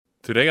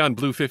Today on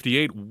Blue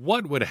 58,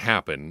 what would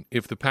happen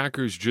if the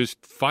Packers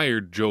just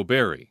fired Joe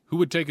Barry? Who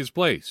would take his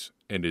place?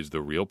 And is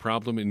the real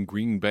problem in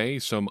Green Bay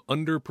some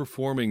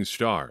underperforming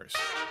stars?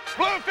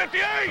 Blue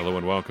 58! Hello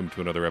and welcome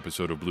to another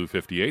episode of Blue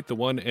 58, the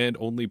one and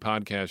only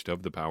podcast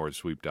of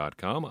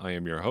thepowersweep.com. I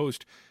am your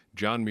host,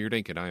 John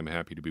Meerdink, and I am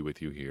happy to be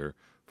with you here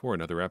for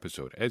another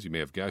episode. As you may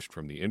have guessed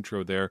from the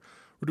intro there,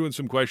 we're doing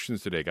some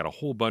questions today. Got a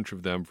whole bunch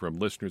of them from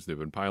listeners. They've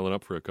been piling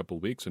up for a couple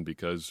of weeks, and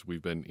because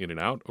we've been in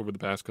and out over the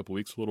past couple of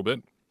weeks a little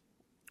bit,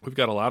 we've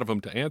got a lot of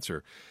them to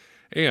answer.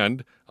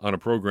 And on a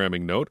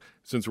programming note,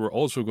 since we're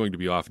also going to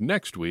be off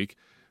next week,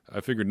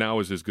 I figured now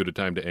is as good a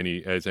time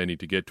as any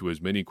to get to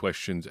as many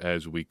questions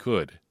as we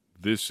could.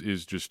 This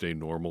is just a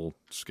normal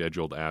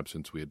scheduled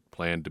absence. We had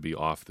planned to be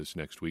off this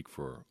next week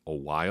for a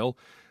while.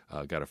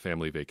 Got a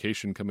family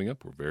vacation coming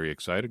up. We're very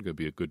excited. Going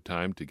to be a good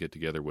time to get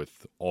together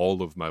with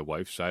all of my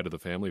wife's side of the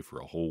family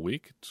for a whole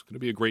week. It's going to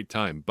be a great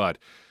time, but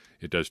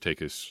it does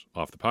take us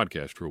off the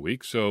podcast for a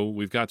week. So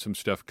we've got some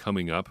stuff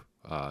coming up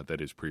that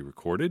is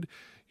pre-recorded.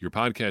 Your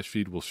podcast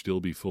feed will still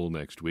be full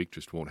next week,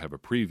 just won't have a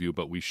preview,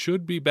 but we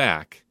should be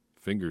back,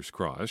 fingers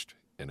crossed,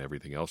 and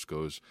everything else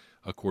goes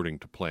according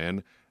to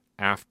plan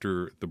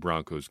after the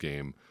Broncos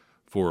game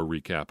for a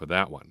recap of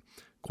that one.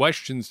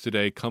 Questions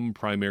today come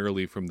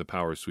primarily from the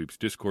Power Sweeps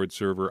Discord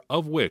server,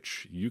 of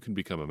which you can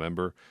become a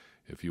member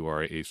if you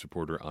are a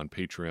supporter on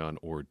Patreon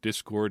or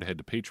Discord. Head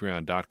to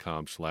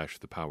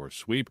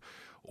patreon.com/thepowersweep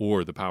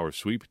or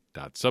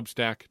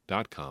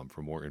thepowersweep.substack.com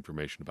for more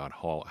information about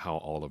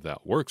how all of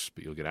that works.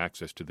 But you'll get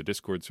access to the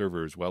Discord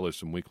server as well as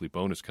some weekly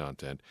bonus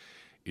content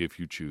if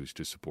you choose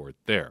to support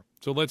there.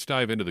 So let's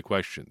dive into the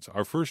questions.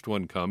 Our first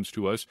one comes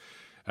to us.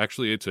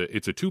 Actually, it's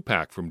a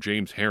two-pack from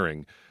James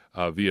Herring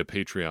via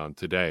Patreon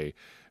today.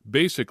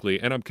 Basically,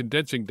 and I'm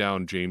condensing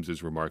down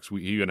James's remarks.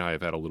 He and I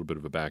have had a little bit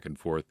of a back and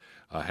forth,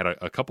 had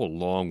a couple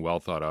long,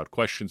 well-thought-out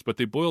questions, but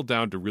they boil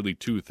down to really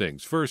two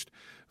things. First,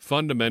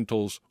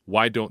 fundamentals.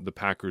 Why don't the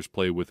Packers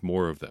play with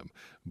more of them?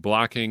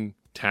 Blocking,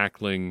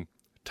 tackling,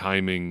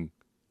 timing,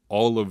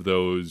 all of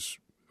those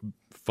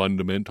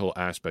fundamental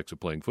aspects of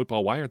playing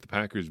football. Why aren't the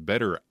Packers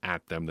better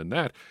at them than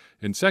that?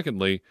 And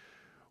secondly,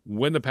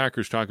 when the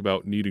Packers talk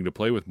about needing to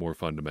play with more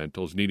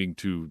fundamentals, needing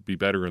to be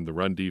better in the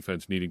run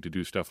defense, needing to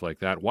do stuff like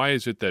that, why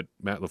is it that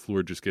Matt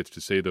LaFleur just gets to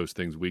say those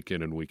things week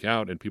in and week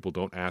out and people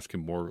don't ask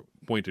him more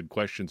pointed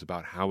questions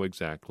about how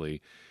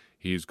exactly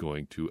he's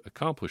going to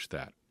accomplish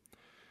that?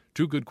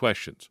 Two good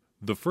questions.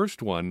 The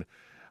first one,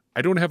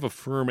 I don't have a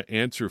firm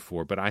answer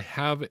for, but I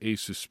have a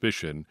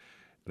suspicion,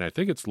 and I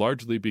think it's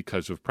largely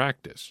because of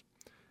practice.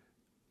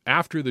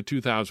 After the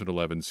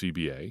 2011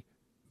 CBA,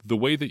 the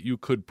way that you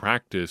could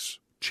practice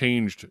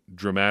changed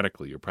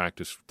dramatically. Your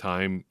practice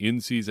time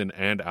in season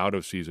and out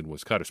of season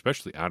was cut,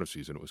 especially out of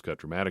season. It was cut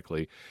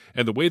dramatically.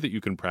 And the way that you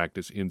can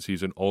practice in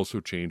season also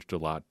changed a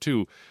lot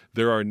too.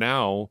 There are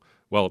now,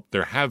 well,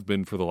 there have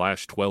been for the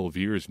last 12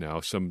 years now,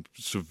 some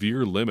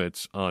severe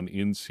limits on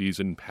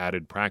in-season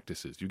padded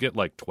practices. You get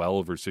like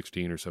 12 or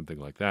 16 or something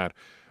like that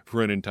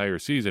for an entire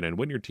season. And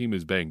when your team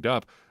is banged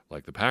up,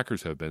 like the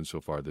Packers have been so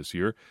far this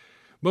year,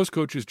 most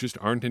coaches just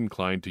aren't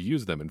inclined to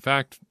use them. In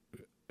fact,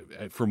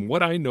 from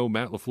what I know,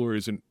 Matt LaFleur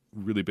isn't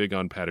really big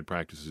on padded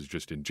practices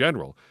just in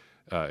general,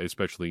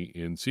 especially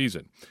in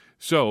season.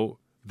 So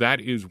that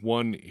is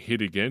one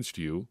hit against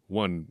you,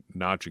 one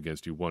notch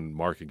against you, one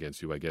mark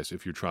against you, I guess.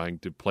 If you're trying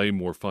to play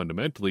more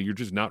fundamentally, you're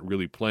just not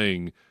really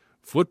playing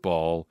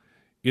football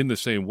in the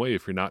same way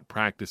if you're not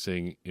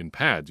practicing in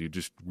pads. You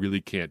just really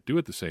can't do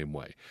it the same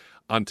way.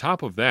 On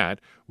top of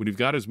that, when you've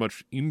got as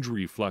much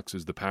injury flux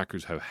as the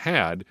Packers have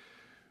had,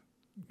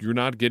 you're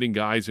not getting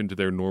guys into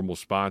their normal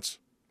spots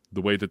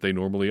the way that they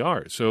normally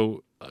are.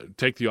 So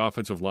take the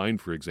offensive line,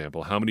 for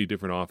example. How many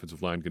different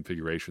offensive line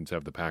configurations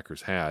have the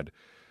Packers had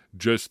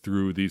just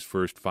through these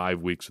first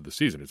 5 weeks of the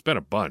season? It's been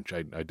a bunch.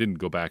 I didn't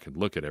go back and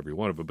look at every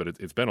one of them, but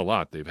it's been a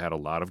lot. They've had a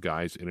lot of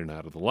guys in and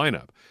out of the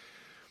lineup.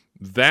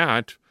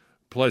 That,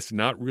 plus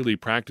not really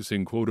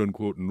practicing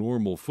quote-unquote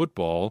normal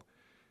football,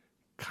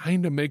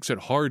 kind of makes it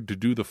hard to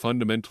do the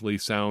fundamentally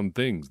sound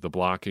things, the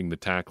blocking, the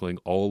tackling,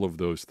 all of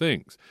those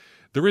things.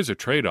 There is a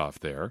trade-off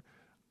there.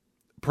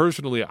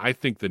 Personally, I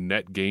think the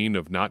net gain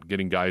of not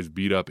getting guys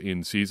beat up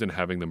in season,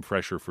 having them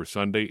fresher for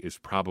Sunday, is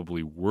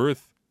probably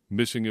worth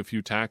missing a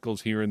few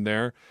tackles here and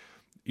there.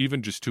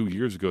 Even just 2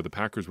 years ago, the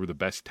Packers were the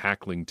best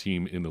tackling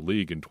team in the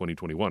league in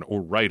 2021,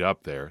 or right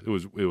up there.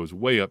 It was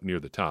way up near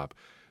the top.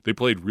 They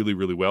played really,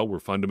 really well, were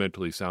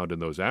fundamentally sound in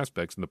those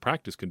aspects, and the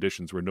practice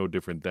conditions were no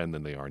different then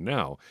than they are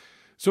now.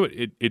 So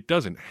it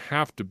doesn't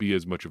have to be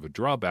as much of a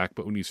drawback,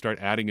 but when you start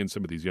adding in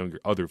some of these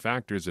other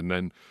factors and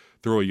then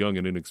throw a young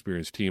and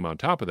inexperienced team on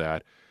top of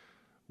that,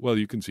 well,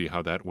 you can see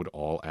how that would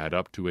all add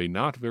up to a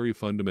not very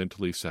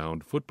fundamentally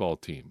sound football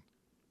team.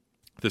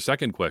 The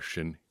second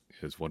question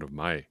is one of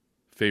my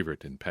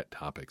favorite and pet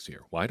topics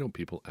here. Why don't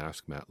people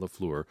ask Matt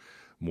LaFleur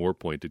more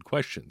pointed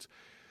questions?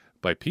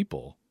 By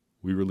people,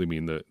 we really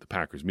mean the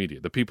Packers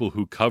media, the people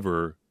who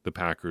cover the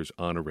Packers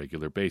on a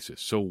regular basis.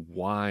 So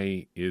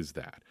why is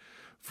that?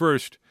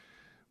 First,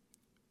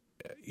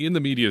 in the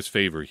media's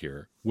favor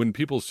here, when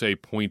people say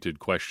pointed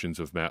questions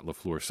of Matt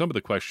LaFleur, some of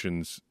the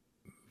questions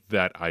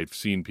that I've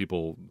seen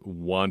people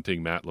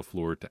wanting Matt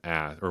LaFleur to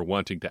ask, or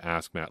wanting to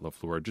ask Matt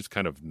LaFleur, are just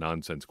kind of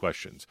nonsense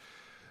questions.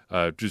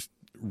 Just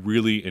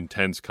really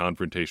intense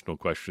confrontational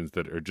questions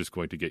that are just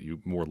going to get you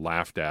more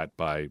laughed at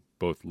by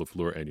both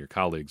LaFleur and your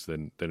colleagues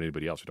than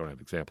anybody else. I don't have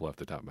an example off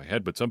the top of my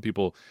head, but some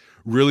people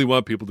really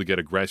want people to get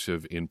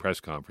aggressive in press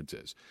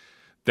conferences.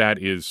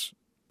 That is,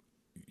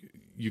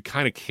 you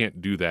kind of can't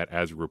do that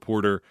as a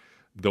reporter,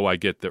 though I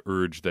get the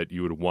urge that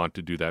you would want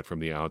to do that from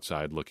the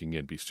outside looking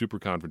in. Be super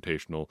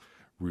confrontational,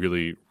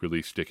 really,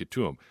 really stick it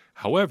to them.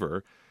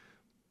 However,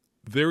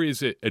 there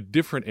is a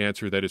different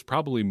answer that is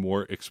probably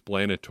more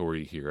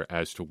explanatory here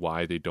as to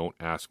why they don't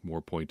ask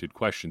more pointed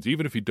questions.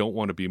 Even if you don't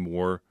want to be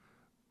more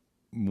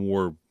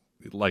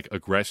like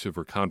aggressive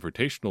or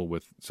confrontational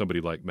with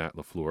somebody like Matt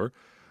LaFleur,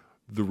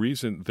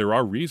 there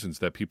are reasons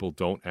that people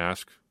don't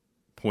ask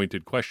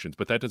pointed questions,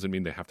 but that doesn't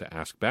mean they have to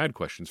ask bad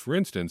questions. For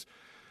instance,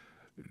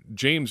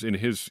 James in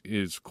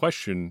his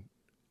question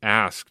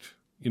asked,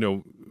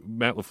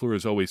 Matt LaFleur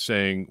is always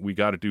saying we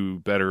got to do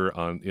better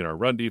in our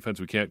run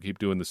defense. We can't keep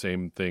doing the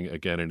same thing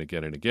again and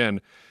again and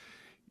again.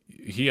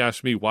 He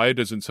asked me, why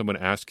doesn't someone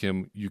ask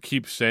him, you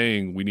keep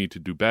saying we need to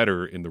do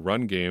better in the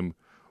run game.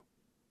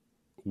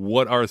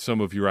 What are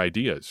some of your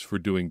ideas for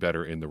doing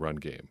better in the run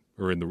game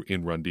or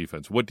in run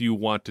defense? What do you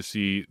want to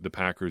see the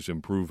Packers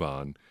improve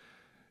on,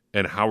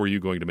 and how are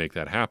you going to make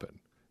that happen?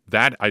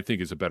 That, I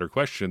think, is a better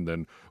question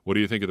than, what do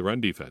you think of the run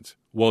defense?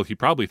 Well, he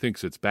probably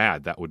thinks it's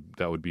bad. That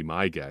would be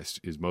my guess,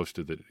 is most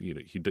of the,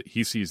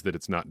 he sees that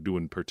it's not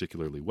doing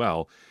particularly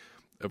well.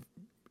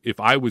 If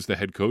I was the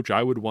head coach,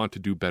 I would want to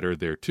do better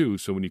there too.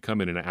 So when you come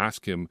in and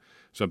ask him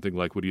something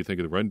like, what do you think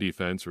of the run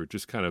defense, or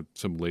just kind of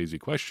some lazy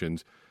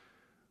questions,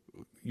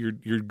 you're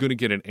going to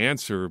get an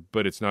answer,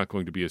 but it's not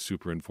going to be a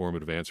super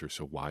informative answer.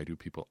 So why do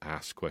people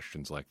ask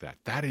questions like that?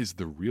 That is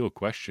the real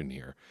question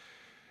here.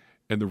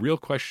 And the real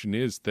question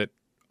is that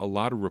a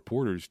lot of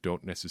reporters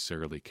don't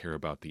necessarily care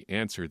about the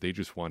answer. They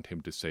just want him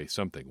to say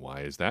something.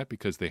 Why is that?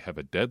 Because they have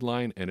a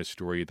deadline and a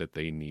story that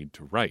they need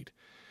to write.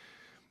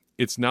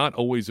 It's not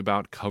always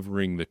about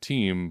covering the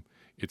team.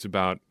 It's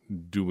about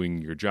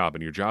doing your job.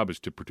 And your job is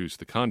to produce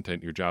the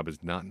content. Your job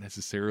is not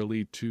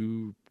necessarily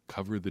to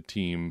cover the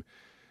team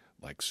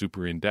like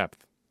super in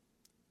depth.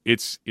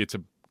 It's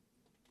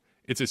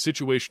a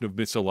situation of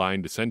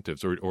misaligned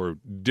incentives or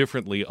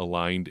differently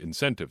aligned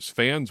incentives.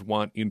 Fans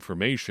want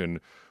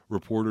information.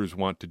 Reporters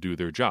want to do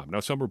their job. Now,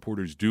 some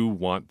reporters do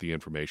want the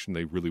information.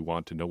 They really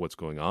want to know what's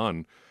going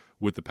on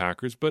with the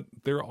Packers, but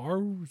there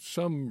are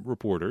some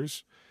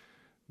reporters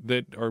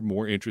that are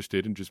more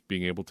interested in just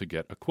being able to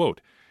get a quote.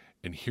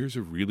 And here's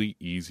a really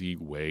easy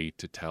way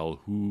to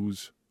tell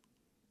who's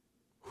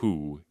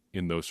who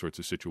in those sorts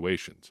of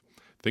situations.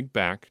 Think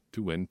back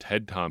to when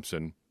Ted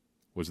Thompson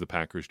was the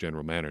Packers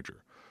general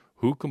manager.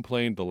 Who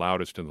complained the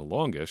loudest and the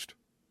longest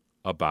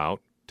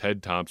about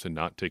Ted Thompson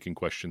not taking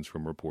questions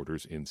from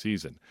reporters in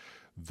season?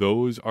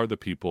 Those are the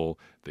people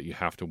that you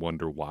have to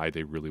wonder why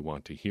they really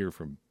want to hear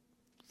from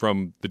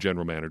the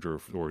general manager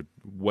or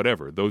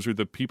whatever. Those are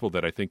the people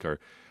that I think are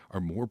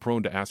more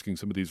prone to asking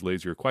some of these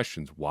lazier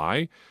questions.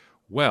 Why?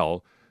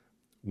 Well,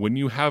 when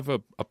you have a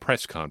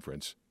press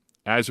conference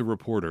as a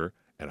reporter,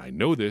 and I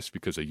know this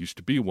because I used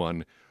to be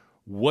one,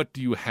 what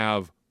do you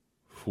have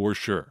for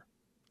sure?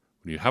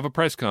 When you have a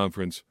press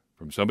conference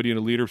from somebody in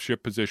a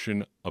leadership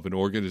position of an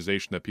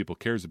organization that people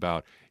cares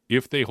about,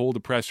 if they hold a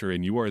presser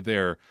and you are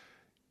there,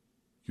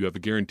 you have a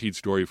guaranteed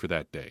story for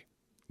that day.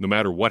 No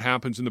matter what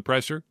happens in the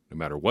presser, no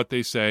matter what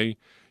they say,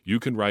 you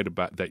can write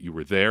about that you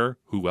were there,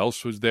 who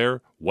else was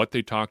there, what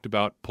they talked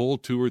about, pull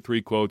 2 or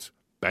 3 quotes,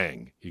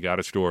 bang, you got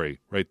a story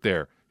right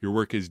there. Your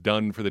work is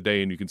done for the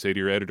day, and you can say to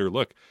your editor,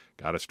 look,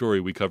 got a story,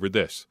 we covered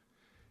this.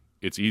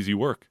 It's easy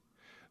work.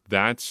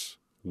 That's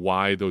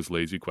why those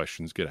lazy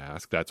questions get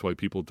asked. That's why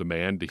people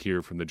demand to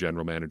hear from the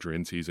general manager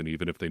in season,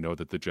 even if they know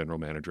that the general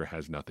manager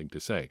has nothing to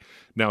say.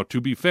 Now,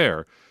 to be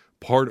fair,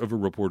 part of a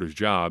reporter's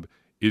job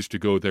is to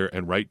go there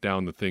and write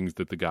down the things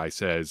that the guy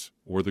says,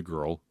 or the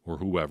girl, or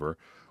whoever,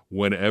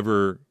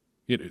 whenever,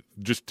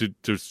 just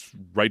to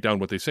write down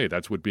what they say.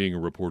 That's what being a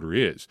reporter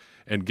is.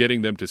 And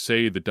getting them to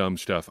say the dumb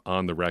stuff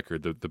on the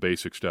record, the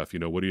basic stuff.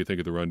 What do you think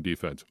of the run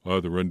defense? Oh,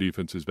 the run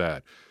defense is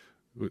bad.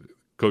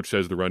 Coach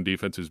says the run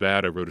defense is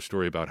bad. I wrote a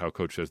story about how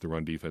coach says the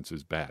run defense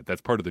is bad.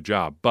 That's part of the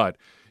job, but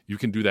you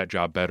can do that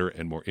job better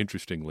and more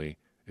interestingly.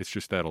 It's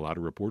just that a lot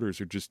of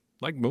reporters are just,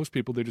 like most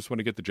people, they just want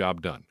to get the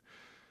job done.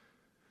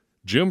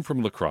 Jim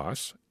from La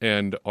Crosse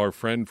and our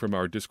friend from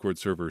our Discord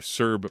server,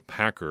 Serb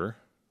Packer,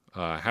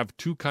 have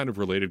 2 kind of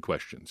related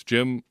questions.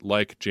 Jim,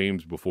 like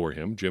James before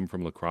him, Jim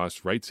from La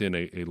Crosse writes in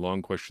a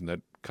long question that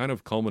kind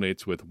of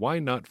culminates with, why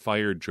not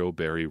fire Joe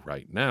Barry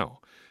right now?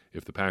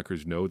 If the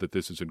Packers know that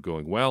this isn't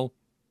going well,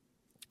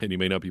 and he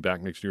may not be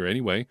back next year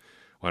anyway,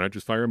 why not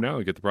just fire him now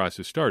and get the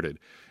process started?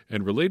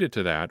 And related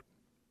to that,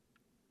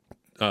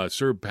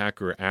 Serb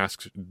Packer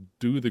asks,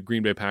 do the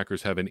Green Bay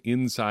Packers have an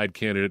inside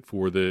candidate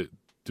for the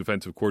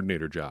defensive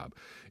coordinator job.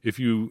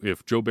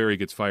 If Joe Barry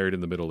gets fired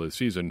in the middle of the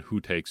season, who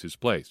takes his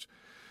place?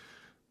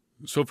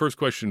 So first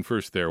question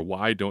first there,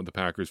 why don't the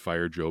Packers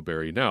fire Joe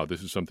Barry now?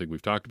 This is something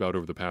we've talked about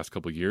over the past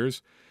couple of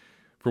years.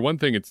 For one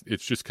thing,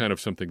 it's just kind of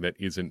something that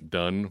isn't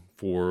done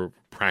for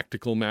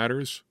practical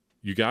matters.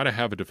 You got to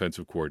have a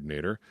defensive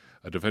coordinator.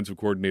 A defensive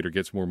coordinator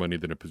gets more money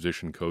than a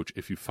position coach.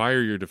 If you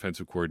fire your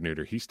defensive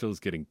coordinator, he still is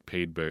getting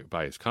paid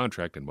by his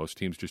contract, and most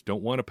teams just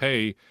don't want to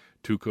pay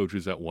two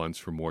coaches at once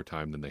for more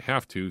time than they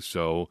have to.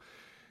 So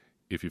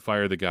if you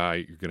fire the guy,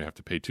 you're going to have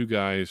to pay two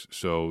guys,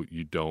 so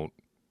you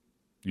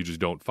just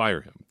don't fire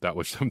him. That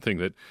was something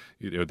that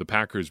the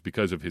Packers,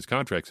 because of his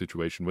contract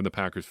situation, when the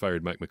Packers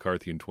fired Mike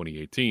McCarthy in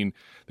 2018,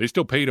 they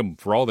still paid him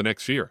for all the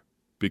next year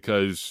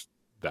because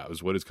that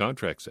was what his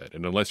contract said.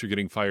 And unless you're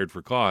getting fired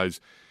for cause,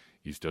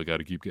 you still got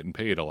to keep getting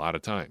paid a lot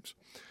of times.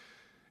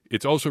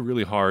 It's also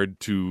really hard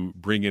to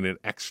bring in an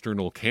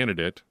external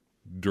candidate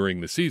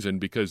during the season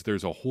because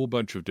there's a whole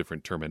bunch of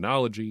different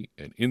terminology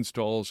and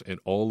installs and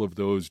all of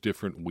those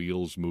different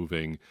wheels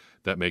moving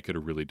that make it a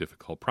really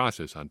difficult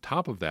process. On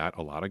top of that,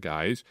 a lot of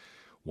guys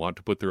want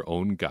to put their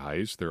own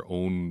guys, their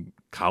own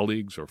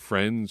colleagues or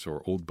friends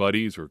or old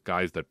buddies or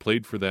guys that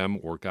played for them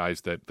or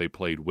guys that they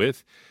played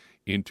with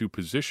into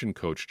position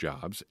coach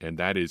jobs, and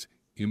that is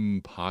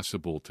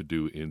impossible to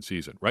do in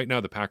season. Right now,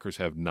 the Packers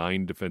have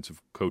 9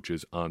 defensive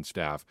coaches on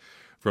staff,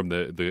 from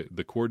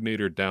the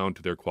coordinator down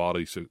to their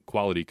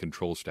quality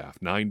control staff.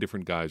 9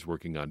 different guys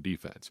working on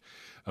defense.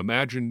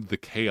 Imagine the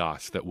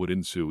chaos that would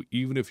ensue,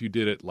 even if you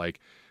did it like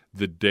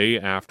the day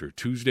after,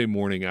 Tuesday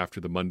morning after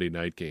the Monday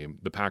night game.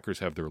 The Packers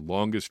have their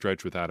longest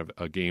stretch without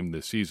a game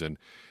this season.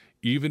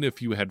 Even if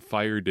you had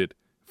fired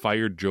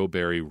Joe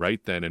Barry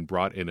right then and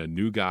brought in a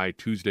new guy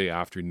Tuesday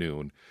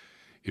afternoon,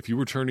 if you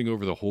were turning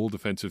over the whole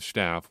defensive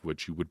staff,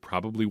 which you would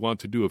probably want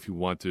to do if you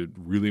want to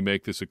really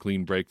make this a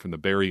clean break from the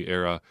Barry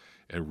era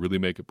and really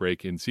make a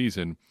break in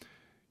season,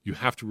 you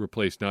have to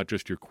replace not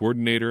just your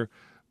coordinator,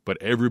 but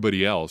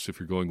everybody else. If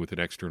you're going with an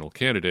external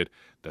candidate,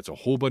 that's a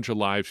whole bunch of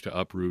lives to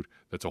uproot.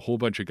 That's a whole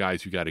bunch of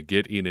guys you got to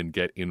get in and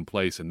get in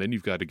place, and then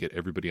you've got to get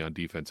everybody on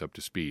defense up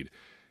to speed.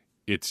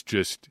 It's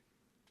just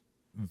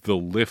the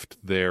lift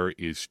there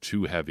is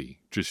too heavy,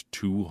 just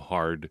too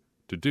hard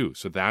to do.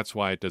 So that's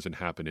why it doesn't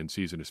happen in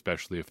season,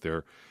 especially if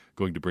they're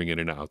going to bring in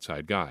an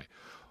outside guy.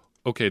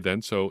 Okay,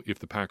 then, so if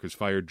the Packers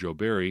fired Joe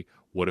Barry,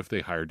 what if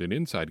they hired an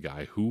inside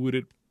guy? Who would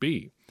it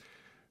be?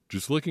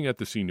 Just looking at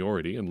the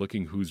seniority and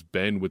looking who's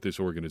been with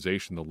this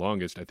organization the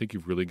longest, I think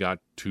you've really got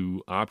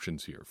 2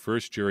 options here.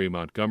 First, Jerry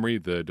Montgomery,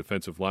 the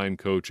defensive line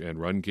coach and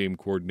run game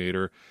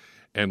coordinator,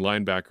 and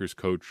linebackers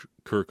coach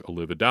Kirk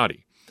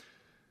Olivadotti.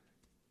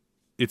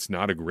 It's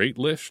not a great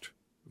list.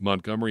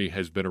 Montgomery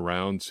has been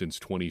around since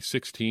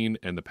 2016,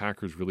 and the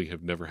Packers really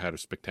have never had a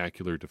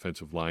spectacular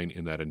defensive line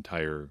in that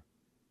entire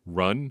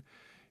run.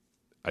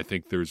 I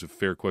think there's a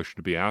fair question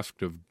to be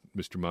asked of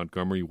Mr.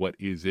 Montgomery, what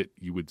is it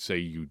you would say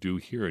you do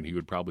here? And he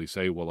would probably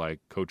say, well, I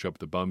coach up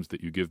the bums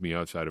that you give me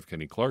outside of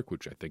Kenny Clark,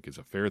 which I think is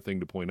a fair thing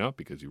to point out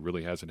because he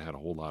really hasn't had a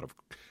whole lot of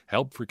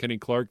help for Kenny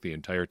Clark the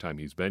entire time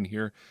he's been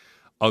here,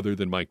 other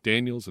than Mike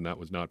Daniels, and that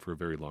was not for a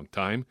very long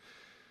time.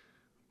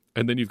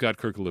 And then you've got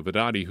Kirk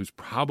Olivadotti, who's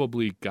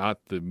probably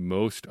got the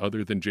most,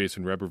 other than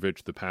Jason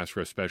Rebrovich, the pass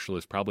rush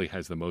specialist, probably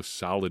has the most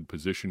solid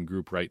position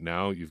group right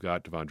now. You've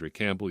got Devondre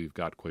Campbell, you've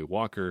got Quay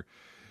Walker,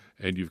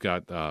 and you've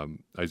got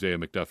Isaiah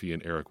McDuffie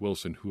and Eric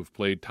Wilson, who have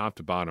played top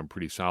to bottom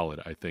pretty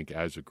solid, I think,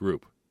 as a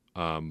group.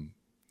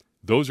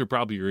 Those are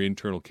probably your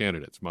internal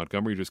candidates.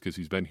 Montgomery, just because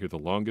he's been here the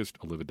longest.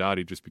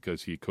 Olivadotti, just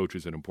because he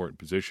coaches an important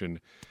position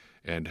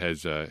and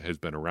has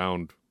been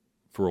around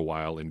for a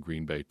while in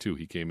Green Bay, too.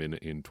 He came in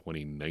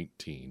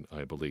 2019,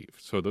 I believe.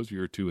 So those are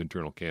your 2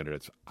 internal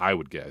candidates, I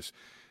would guess,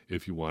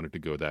 if you wanted to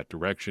go that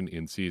direction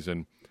in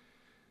season.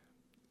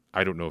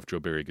 I don't know if Joe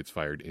Barry gets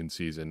fired in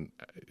season,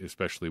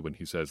 especially when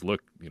he says,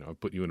 look, I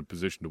put you in a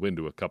position to win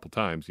a couple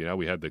times.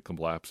 We had the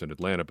collapse in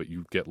Atlanta, but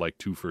you get like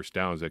 2 first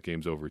downs. That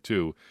game's over,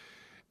 too.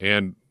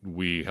 And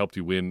we helped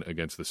you win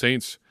against the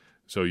Saints,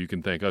 so you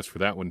can thank us for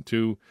that one,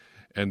 too.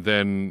 And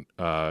then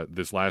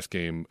this last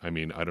game, I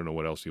don't know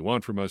what else you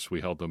want from us.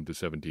 We held them to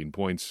 17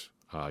 points.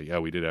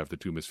 We did have the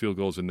 2 missed field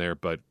goals in there,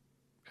 but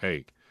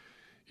hey,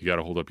 you got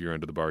to hold up your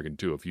end of the bargain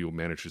too. If you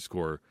manage to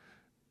score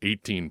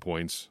 18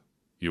 points,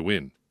 you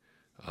win.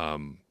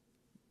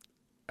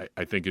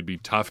 I think it'd be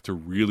tough to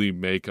really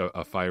make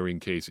a firing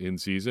case in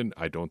season.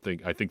 I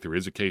think there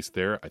is a case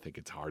there. I think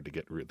it's hard to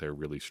get a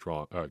really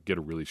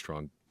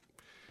strong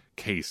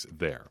case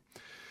there.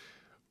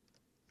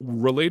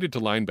 Related to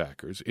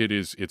linebackers,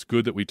 it's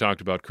good that we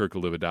talked about Kirk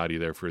Olivadotti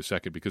there for a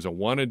second because I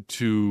wanted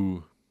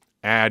to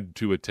add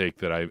to a take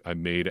that I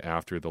made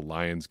after the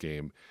Lions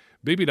game.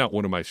 Maybe not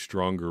one of my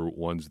stronger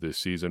ones this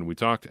season. We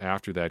talked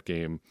after that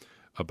game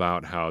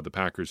about how the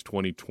Packers'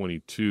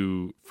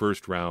 2022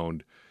 first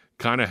round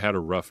kind of had a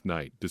rough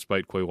night,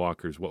 despite Quay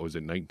Walker's,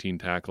 19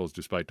 tackles,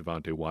 despite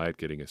Devontae Wyatt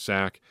getting a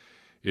sack.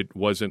 It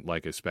wasn't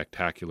like a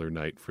spectacular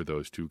night for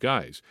those 2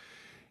 guys.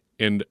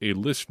 And a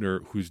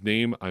listener whose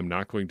name I'm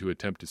not going to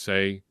attempt to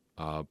say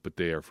but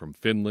they are from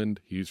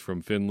Finland. He's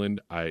from Finland.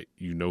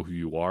 You know who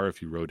you are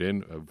if you wrote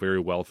in. A very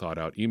well thought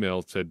out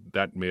email said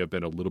that may have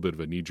been a little bit of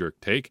a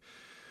knee-jerk take.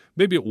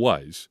 Maybe it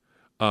was,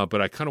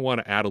 but I kind of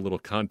want to add a little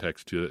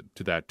context to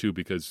that too,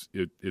 because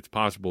it's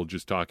possible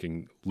just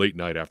talking late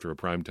night after a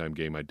primetime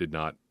game, I did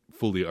not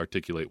fully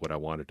articulate what I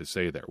wanted to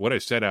say there. What I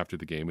said after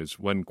the game is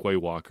when Quay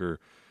Walker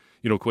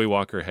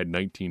had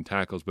 19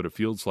 tackles, but it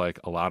feels like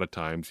a lot of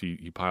times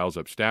he piles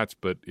up stats,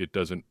 but it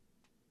doesn't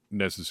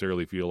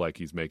necessarily feel like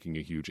he's making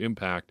a huge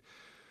impact.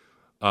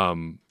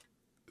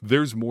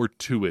 There's more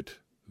to it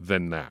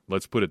than that.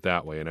 Let's put it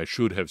that way. And I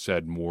should have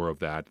said more of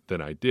that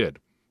than I did.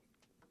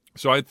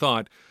 So I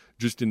thought,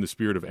 just in the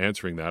spirit of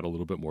answering that a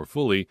little bit more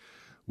fully,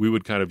 we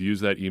would kind of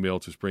use that email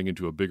to spring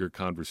into a bigger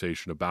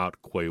conversation about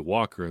Quay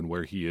Walker and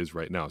where he is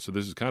right now. So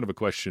this is kind of a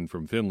question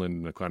from Finland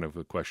and a kind of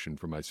a question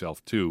for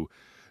myself too.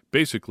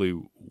 Basically,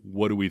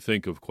 what do we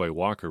think of Quay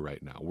Walker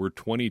right now? We're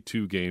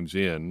 22 games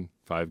in,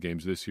 5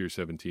 games this year,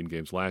 17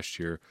 games last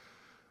year.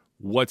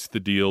 What's the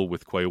deal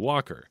with Quay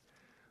Walker?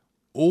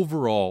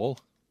 Overall,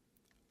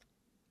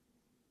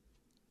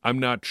 I'm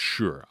not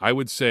sure. I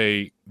would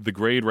say the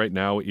grade right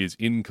now is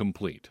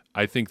incomplete.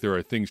 I think there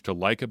are things to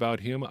like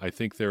about him. I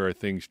think there are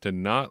things to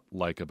not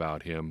like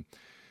about him.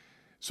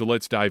 So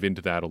let's dive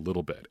into that a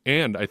little bit.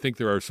 And I think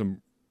there are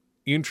some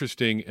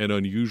interesting and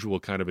unusual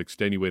kind of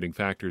extenuating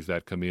factors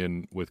that come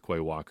in with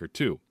Quay Walker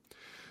too.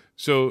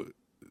 So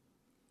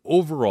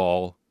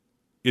overall,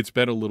 it's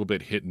been a little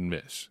bit hit and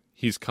miss.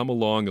 He's come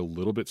along a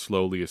little bit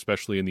slowly,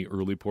 especially in the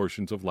early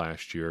portions of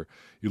last year.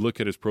 You look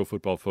at his Pro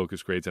Football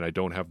Focus grades, and I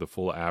don't have the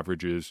full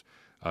averages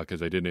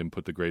because I didn't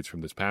input the grades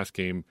from this past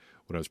game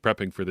when I was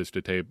prepping for this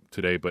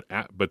today.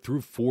 But through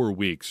 4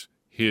 weeks,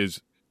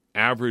 his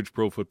average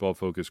Pro Football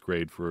Focus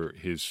grade for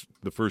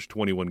the first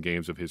 21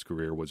 games of his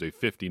career was a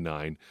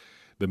 59.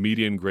 The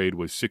median grade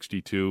was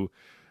 62.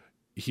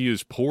 He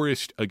is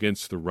poorest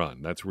against the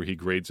run. That's where he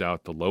grades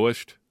out the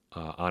lowest.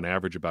 On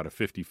average, about a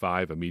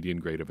 55, a median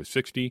grade of a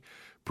 60.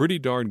 Pretty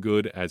darn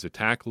good as a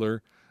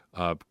tackler.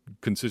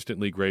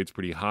 Consistently grades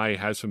pretty high.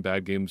 Has some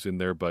bad games in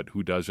there, but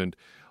who doesn't?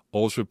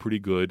 Also pretty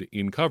good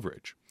in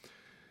coverage.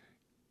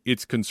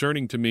 It's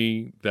concerning to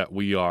me that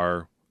we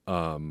are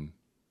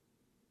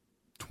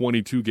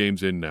 22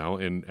 games in now,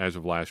 and as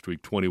of last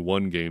week,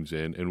 21 games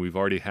in, and we've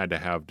already had to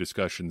have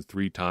discussions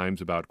 3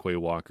 times about Quay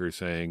Walker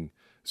saying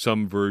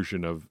some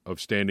version of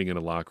standing in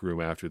a locker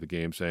room after the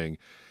game saying,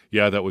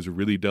 yeah, that was a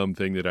really dumb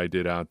thing that I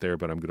did out there,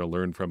 but I'm going to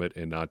learn from it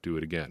and not do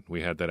it again.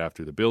 We had that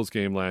after the Bills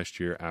game last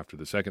year, after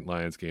the second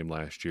Lions game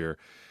last year,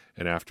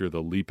 and after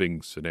the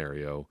leaping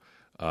scenario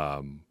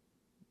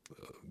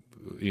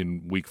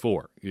in week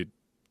 4.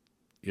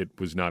 It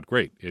was not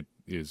great. It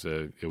was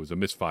a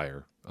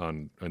misfire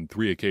on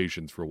 3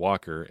 occasions for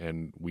Walker,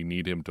 and we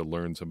need him to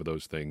learn some of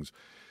those things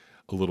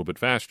a little bit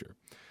faster.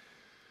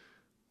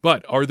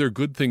 But are there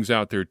good things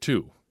out there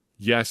too?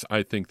 Yes,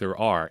 I think there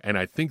are, and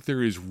I think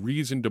there is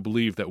reason to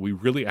believe that we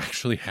really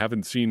actually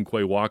haven't seen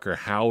Quay Walker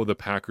how the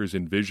Packers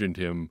envisioned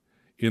him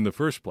in the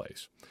first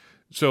place.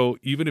 So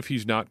even if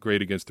he's not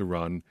great against the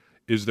run,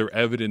 is there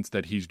evidence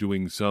that he's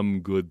doing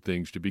some good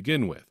things to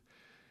begin with?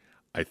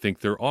 I think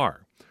there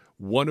are.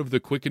 One of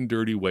the quick and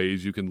dirty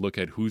ways you can look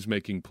at who's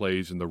making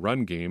plays in the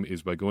run game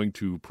is by going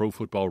to Pro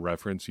Football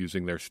Reference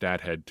using their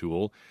StatHead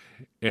tool,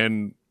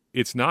 and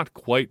it's not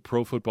quite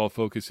Pro Football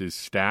Focus's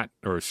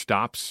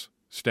stops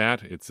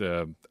stat. It's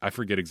I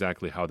forget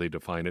exactly how they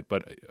define it,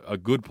 but a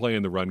good play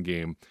in the run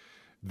game,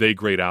 they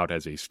grade out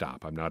as a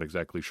stop. I'm not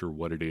exactly sure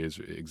what it is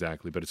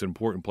exactly, but it's an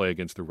important play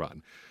against the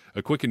run.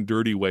 A quick and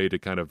dirty way to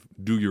kind of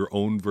do your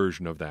own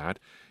version of that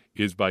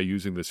is by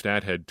using the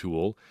StatHead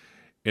tool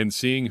and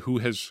seeing who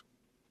has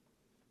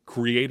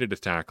created a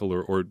tackle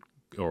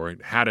or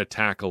had a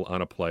tackle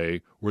on a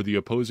play where the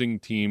opposing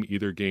team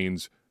either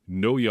gains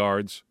no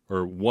yards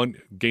or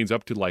gains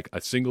up to like a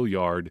single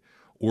yard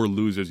or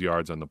loses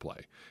yards on the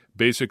play.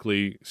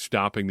 Basically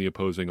stopping the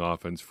opposing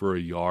offense for a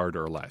yard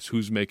or less.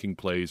 Who's making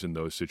plays in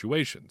those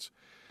situations?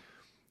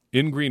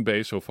 In Green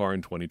Bay so far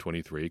in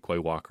 2023, Quay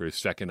Walker is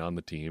second on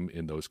the team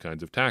in those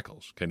kinds of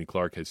tackles. Kenny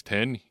Clark has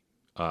 10.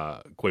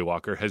 Quay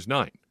Walker has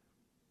 9.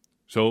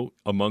 So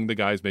among the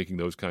guys making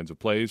those kinds of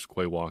plays,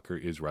 Quay Walker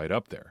is right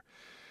up there.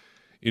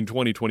 In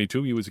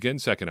 2022, he was again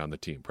second on the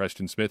team.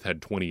 Preston Smith had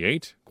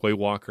 28. Quay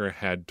Walker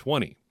had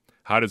 20.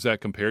 How does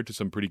that compare to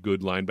some pretty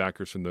good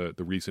linebackers from the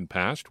recent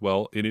past?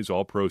 Well, in his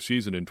all-pro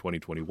season in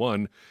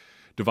 2021,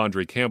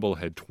 Devondre Campbell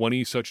had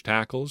 20 such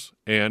tackles,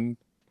 and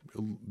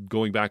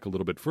going back a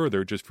little bit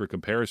further, just for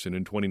comparison,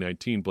 in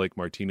 2019, Blake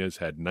Martinez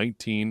had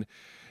 19,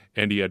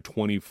 and he had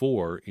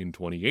 24 in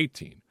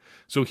 2018.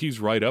 So he's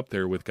right up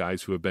there with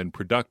guys who have been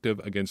productive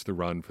against the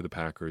run for the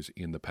Packers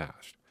in the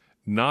past.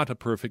 Not a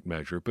perfect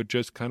measure, but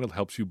just kind of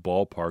helps you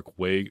ballpark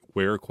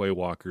where Quay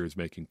Walker is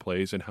making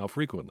plays and how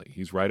frequently.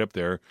 He's right up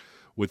there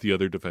with the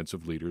other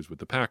defensive leaders with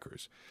the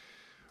Packers.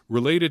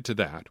 Related to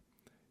that,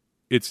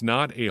 it's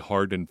not a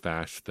hard and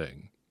fast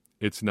thing.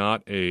 It's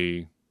not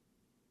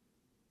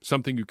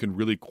something you can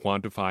really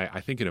quantify,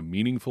 I think, in a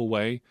meaningful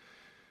way.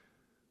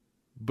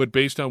 But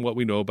based on what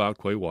we know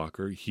about Quay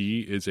Walker,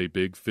 he is a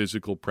big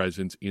physical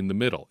presence in the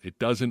middle. It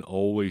doesn't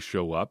always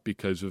show up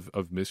because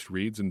of missed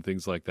reads and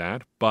things like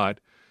that, but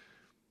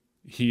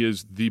he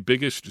is the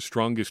biggest,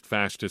 strongest,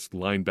 fastest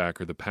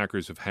linebacker the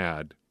Packers have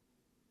had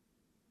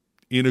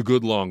in a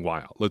good long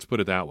while. Let's put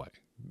it that way.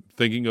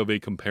 Thinking of a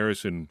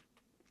comparison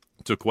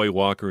to Quay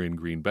Walker in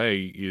Green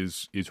Bay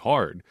is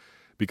hard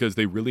because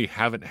they really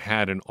haven't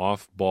had an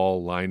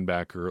off-ball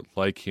linebacker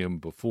like him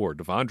before.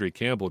 Devondre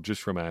Campbell,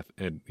 just from a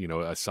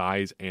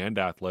size and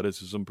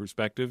athleticism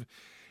perspective,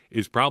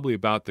 is probably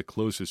about the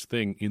closest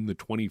thing in the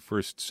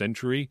 21st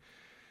century.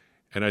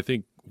 And I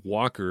think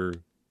Walker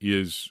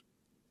is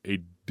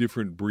a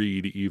different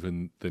breed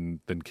even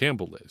than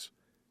Campbell is.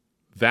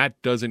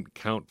 That doesn't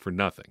count for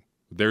nothing.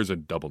 There's a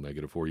double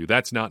negative for you.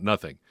 That's not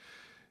nothing.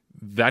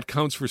 That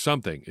counts for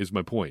something, is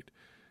my point.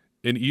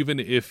 And even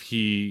if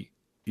he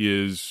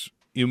is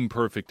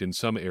imperfect in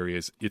some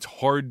areas, it's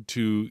hard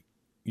to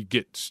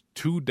get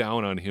too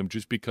down on him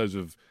just because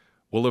of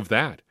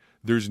that.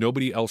 There's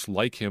nobody else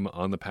like him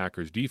on the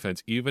Packers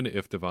defense, even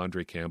if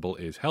Devondre Campbell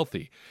is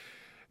healthy.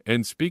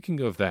 And speaking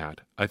of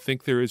that, I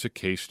think there is a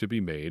case to be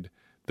made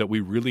that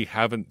we really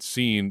haven't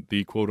seen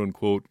the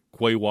quote-unquote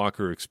Quay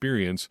Walker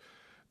experience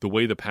the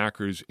way the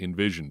Packers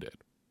envisioned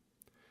it,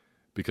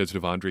 because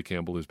Devondre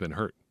Campbell has been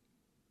hurt.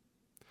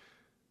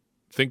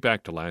 Think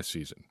back to last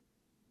season.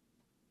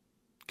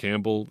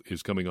 Campbell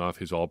is coming off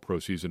his all-pro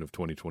season of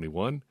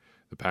 2021.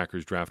 The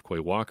Packers draft Quay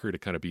Walker to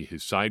kind of be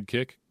his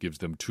sidekick, gives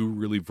them two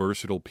really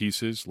versatile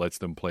pieces, lets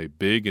them play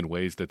big in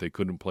ways that they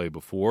couldn't play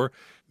before.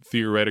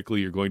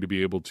 Theoretically, you're going to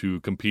be able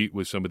to compete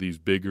with some of these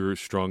bigger,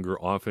 stronger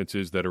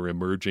offenses that are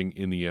emerging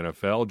in the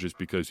NFL just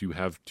because you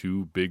have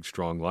two big,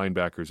 strong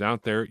linebackers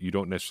out there. You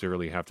don't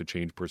necessarily have to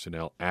change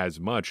personnel as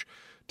much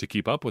to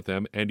keep up with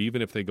them. And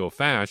even if they go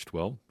fast,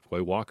 well,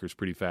 Quay Walker's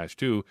pretty fast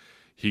too.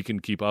 He can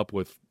keep up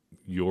with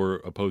your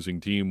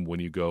opposing team when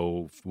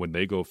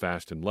they go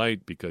fast and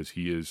light because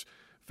he is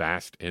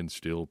fast and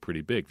still pretty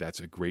big. That's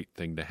a great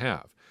thing to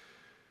have.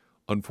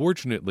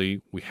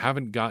 Unfortunately, we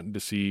haven't gotten to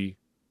see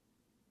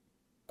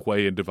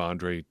Quay and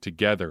Devondre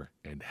together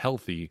and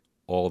healthy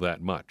all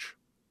that much.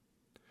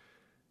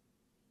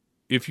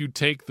 If you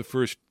take the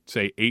first,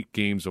 say, 8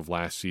 games of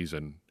last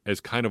season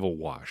as kind of a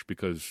wash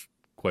because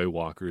Quay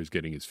Walker is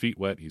getting his feet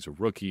wet, he's a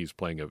rookie, he's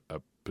playing a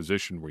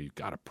position where you've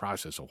got to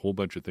process a whole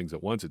bunch of things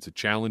at once. It's a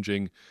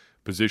challenging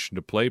position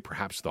to play,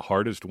 perhaps the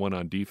hardest one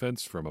on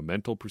defense from a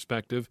mental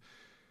perspective.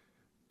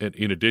 And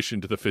in addition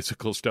to the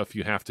physical stuff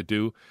you have to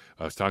do,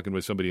 I was talking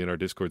with somebody in our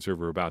Discord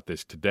server about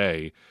this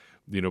today.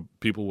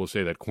 People will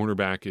say that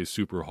cornerback is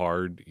super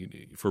hard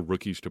for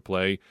rookies to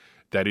play.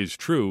 That is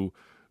true,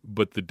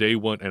 but the day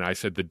one, and I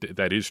said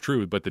that is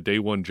true, but the day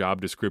one job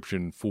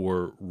description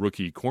for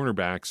rookie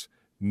cornerbacks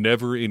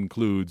never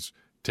includes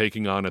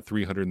taking on a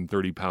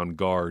 330-pound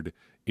guard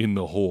in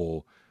the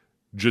hole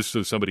just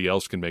so somebody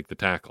else can make the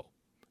tackle.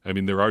 I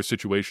mean, there are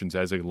situations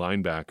as a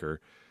linebacker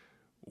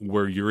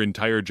where your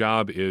entire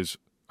job is,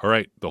 all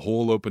right, the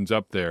hole opens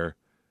up there.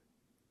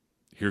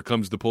 Here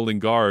comes the pulling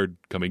guard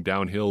coming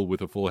downhill with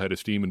a full head of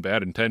steam and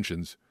bad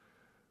intentions.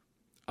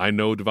 I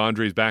know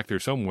Devondre's back there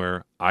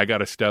somewhere. I got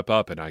to step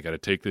up and I got to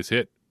take this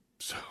hit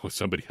so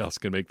somebody else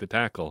can make the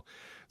tackle.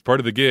 It's part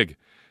of the gig.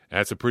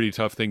 That's a pretty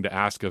tough thing to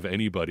ask of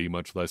anybody,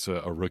 much less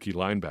a rookie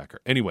linebacker.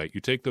 Anyway, you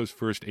take those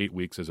first 8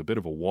 weeks as a bit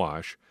of a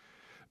wash.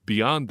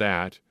 Beyond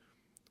that,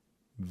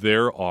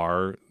 there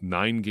are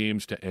 9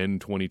 games to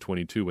end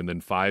 2022 and then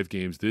 5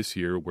 games this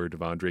year where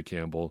Devondre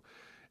Campbell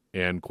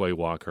and Quay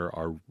Walker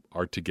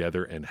are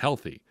together and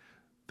healthy.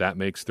 That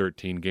makes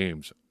 13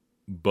 games.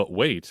 But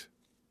wait,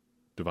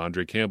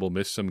 Devondre Campbell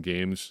missed some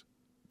games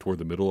toward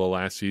the middle of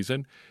last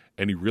season,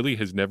 and he really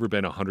has never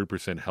been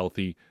 100%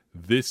 healthy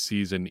this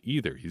season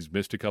either. He's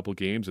missed a couple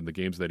games, and the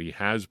games that he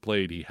has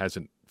played, he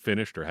hasn't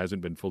finished or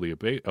hasn't been fully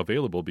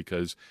available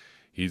because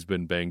he's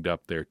been banged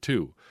up there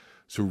too.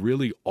 So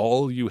really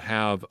all you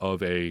have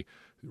of a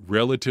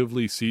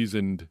relatively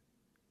seasoned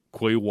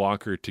Quay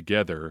Walker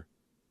together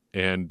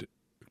and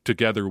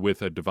together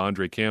with a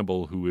Devondre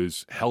Campbell who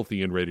is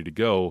healthy and ready to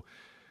go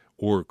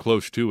or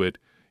close to it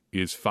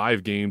is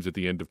 5 games at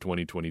the end of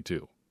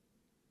 2022.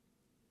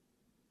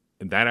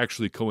 And that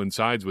actually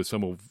coincides with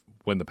some of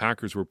when the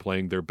Packers were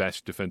playing their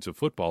best defensive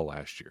football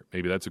last year.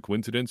 Maybe that's a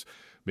coincidence.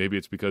 Maybe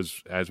it's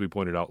because, as we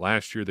pointed out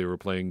last year, they were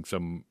playing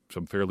some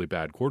fairly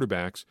bad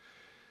quarterbacks.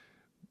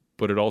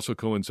 But it also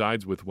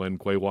coincides with when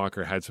Quay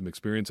Walker had some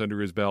experience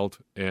under his belt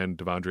and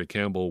Devondre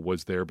Campbell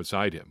was there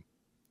beside him,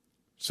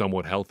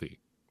 somewhat healthy,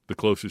 the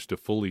closest to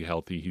fully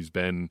healthy he's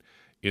been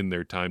in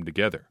their time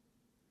together.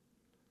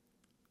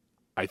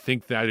 I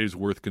think that is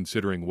worth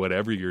considering,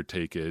 whatever your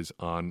take is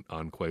on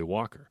Quay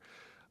Walker.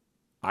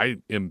 I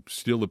am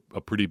still a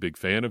pretty big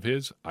fan of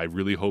his. I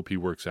really hope he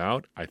works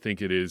out. I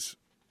think it is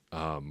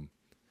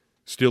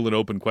still an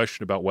open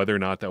question about whether or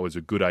not that was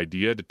a good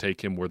idea to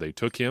take him where they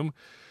took him.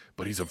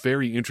 But he's a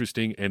very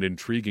interesting and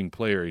intriguing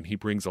player, and he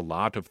brings a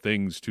lot of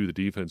things to the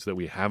defense that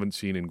we haven't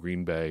seen in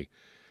Green Bay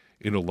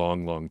in a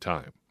long, long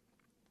time.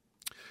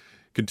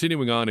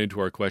 Continuing on into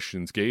our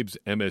questions, Gabe's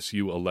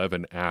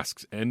MSU11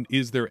 asks, and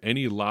is there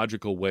any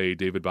logical way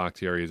David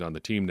Bakhtiari is on the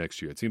team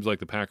next year? It seems like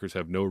the Packers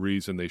have no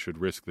reason they should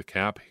risk the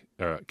cap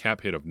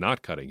hit of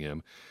not cutting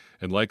him,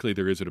 and likely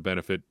there isn't a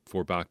benefit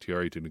for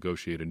Bakhtiari to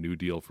negotiate a new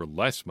deal for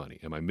less money.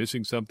 Am I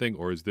missing something,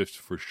 or is this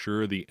for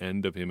sure the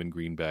end of him in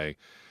Green Bay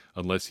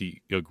unless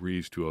he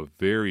agrees to a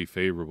very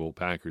favorable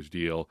Packers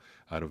deal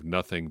out of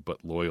nothing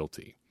but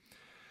loyalty?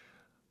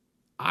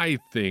 I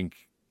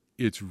think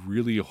it's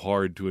really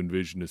hard to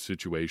envision a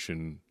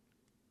situation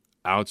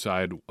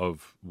outside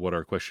of what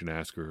our question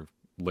asker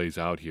lays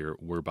out here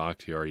where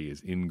Bakhtiari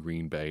is in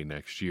Green Bay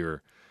next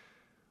year.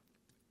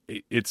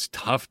 It's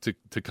tough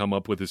to come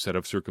up with a set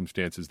of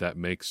circumstances that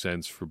make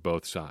sense for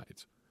both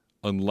sides.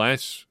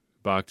 Unless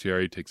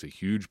Bakhtiari takes a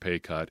huge pay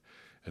cut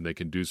and they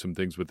can do some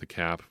things with the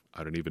cap.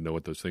 I don't even know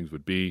what those things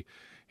would be.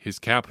 His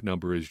cap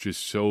number is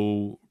just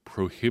so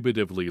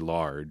prohibitively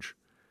large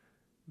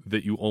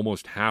that you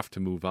almost have to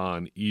move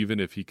on, even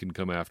if he can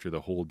come after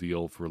the whole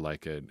deal for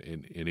like an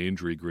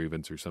injury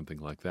grievance or something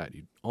like that.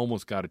 You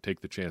almost got to take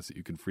the chance that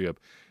you can free up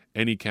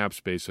any cap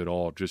space at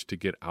all just to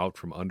get out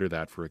from under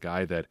that for a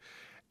guy that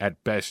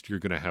at best you're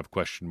going to have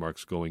question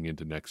marks going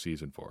into next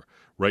season for.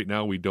 Right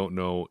now, we don't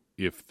know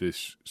if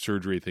this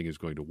surgery thing is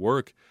going to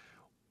work,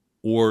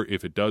 or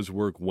if it does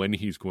work, when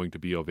he's going to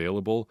be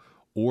available,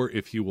 or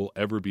if he will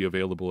ever be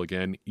available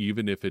again,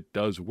 even if it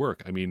does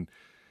work. I mean,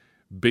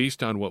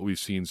 based on what we've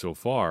seen so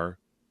far,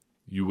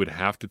 you would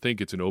have to think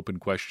it's an open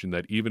question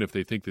that even if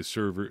they think this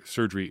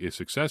surgery is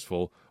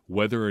successful,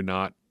 whether or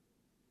not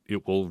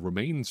it will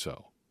remain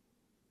so.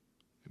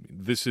 I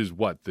mean, this is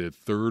what, the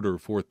third or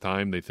fourth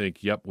time they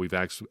think, yep, we've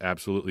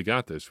absolutely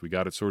got this. We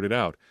got it sorted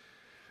out.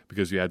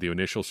 Because you had the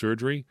initial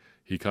surgery,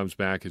 he comes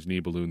back, his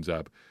knee balloons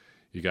up.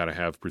 You got to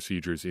have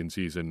procedures in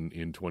season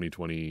in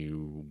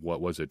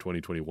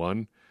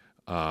 2021,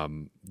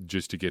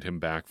 just to get him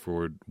back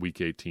for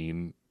week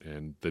 18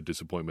 and the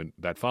disappointment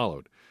that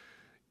followed.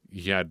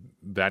 He had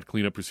that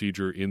cleanup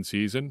procedure in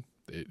season.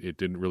 It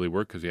didn't really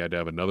work because he had to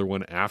have another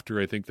one after,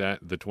 I think, the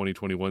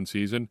 2021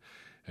 season.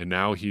 And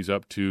now he's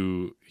up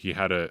to, he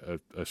had a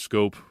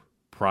scope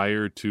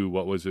prior to,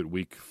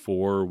 week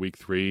 4, week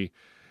 3,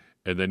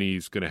 and then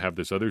he's going to have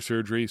this other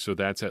surgery. So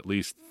that's at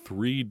least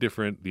 3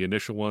 different, the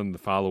initial one, the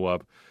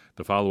follow-up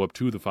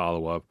to the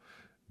follow-up,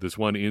 this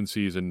one in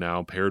season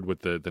now paired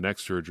with the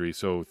next surgery.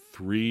 So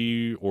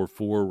 3 or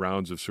 4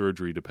 rounds of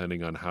surgery,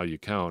 depending on how you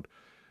count,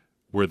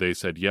 where they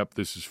said, yep,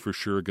 this is for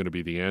sure going to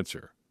be the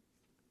answer.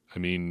 I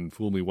mean,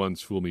 fool me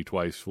once, fool me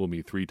twice, fool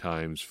me 3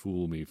 times,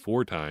 fool me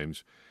 4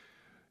 times.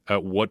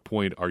 At what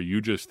point are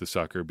you just the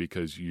sucker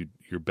because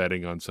you're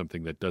betting on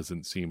something that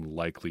doesn't seem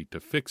likely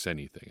to fix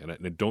anything?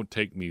 And don't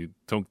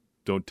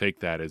take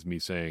that as me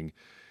saying,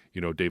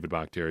 David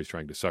Bakhtiari is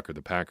trying to sucker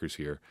the Packers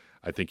here.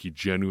 I think he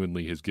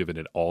genuinely has given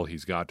it all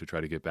he's got to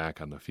try to get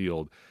back on the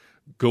field.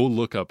 Go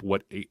look up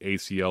what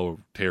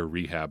ACL tear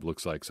rehab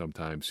looks like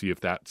sometime. See if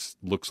that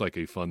looks like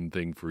a fun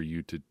thing for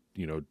you to,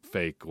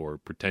 fake or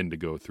pretend to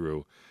go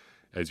through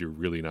as you're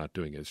really not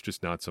doing it. It's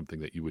just not something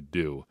that you would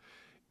do.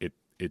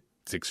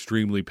 It's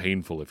extremely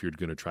painful if you're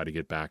going to try to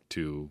get back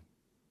to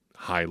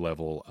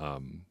high-level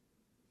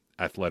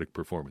athletic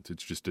performance.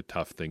 It's just a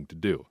tough thing to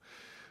do.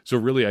 So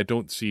really, I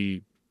don't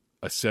see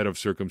a set of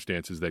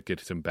circumstances that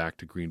gets him back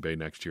to Green Bay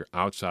next year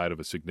outside of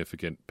a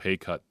significant pay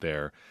cut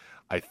there.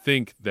 I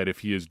think that if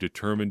he is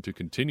determined to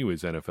continue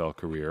his NFL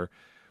career,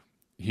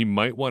 he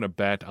might want to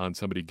bet on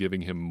somebody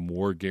giving him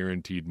more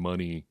guaranteed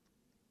money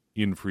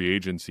in free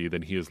agency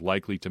than he is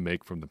likely to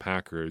make from the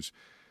Packers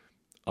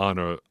on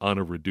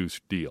a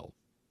reduced deal.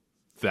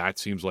 That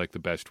seems like the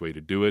best way to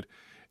do it,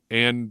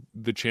 and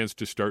the chance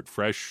to start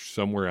fresh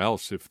somewhere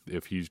else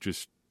if he's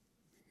just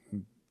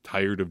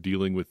tired of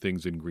dealing with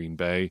things in Green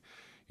Bay.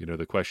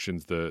 The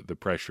questions, the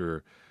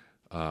pressure,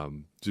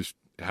 just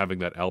having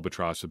that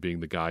albatross of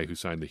being the guy who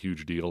signed the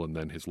huge deal and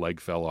then his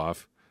leg fell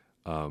off,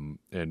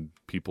 and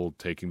people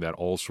taking that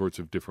all sorts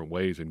of different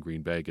ways in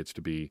Green Bay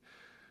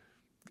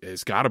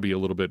it's got to be a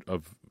little bit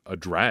of a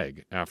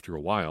drag after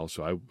a while.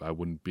 So I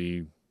wouldn't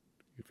be,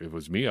 if it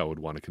was me, I would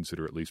want to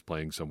consider at least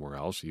playing somewhere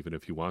else, even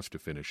if he wants to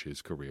finish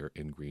his career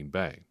in Green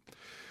Bay.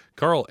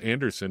 Carl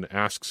Anderson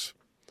asks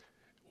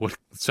what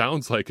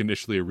sounds like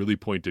initially a really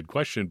pointed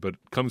question, but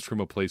comes from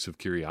a place of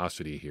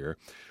curiosity here.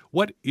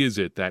 What is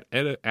it that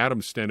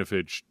Adam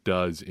Stenavich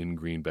does in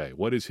Green Bay?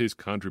 What is his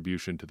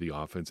contribution to the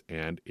offense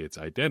and its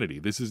identity?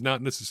 This is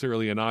not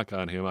necessarily a knock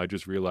on him. I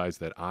just realized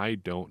that I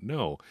don't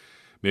know.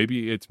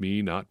 Maybe it's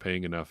me not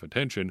paying enough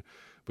attention,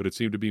 but it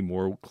seemed to be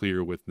more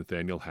clear with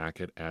Nathaniel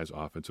Hackett as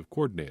offensive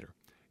coordinator.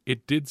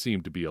 It did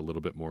seem to be a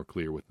little bit more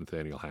clear with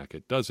Nathaniel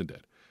Hackett, doesn't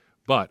it?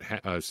 But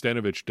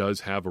Stenavich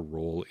does have a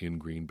role in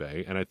Green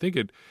Bay, and I think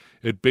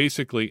it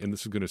basically, and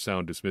this is going to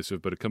sound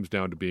dismissive, but it comes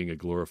down to being a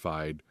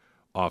glorified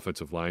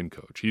offensive line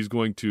coach. He's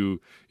going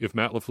to, if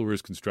Matt LaFleur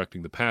is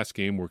constructing the pass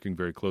game, working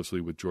very closely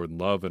with Jordan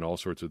Love and all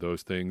sorts of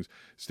those things,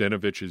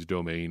 Stanovich's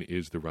domain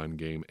is the run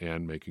game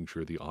and making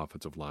sure the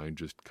offensive line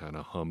just kind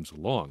of hums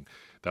along.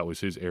 That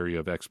was his area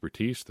of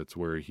expertise. That's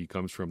where he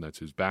comes from. That's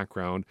his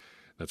background.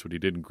 That's what he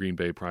did in Green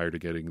Bay prior to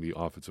getting the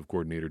offensive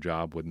coordinator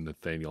job when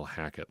Nathaniel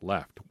Hackett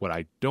left. What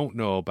I don't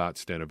know about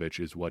Stenavich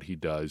is what he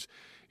does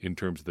in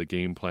terms of the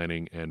game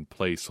planning and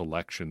play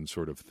selection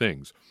sort of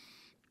things.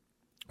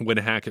 When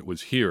Hackett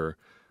was here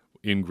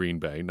in Green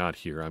Bay, not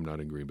here, I'm not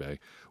in Green Bay,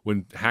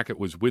 when Hackett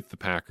was with the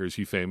Packers,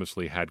 he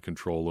famously had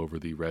control over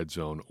the red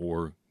zone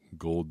or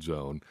gold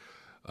zone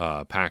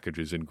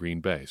packages in Green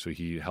Bay. So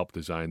he helped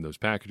design those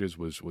packages,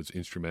 was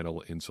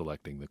instrumental in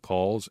selecting the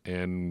calls,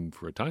 and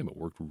for a time it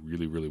worked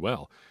really, really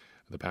well.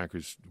 The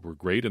Packers were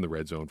great in the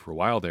red zone for a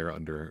while there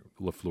under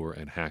LaFleur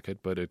and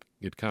Hackett, but it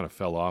kind of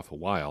fell off a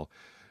while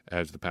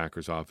as the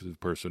Packers' offensive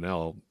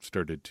personnel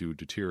started to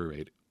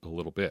deteriorate a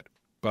little bit.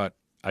 But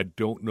I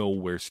don't know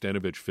where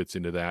Stenavich fits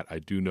into that. I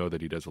do know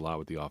that he does a lot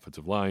with the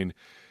offensive line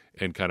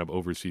and kind of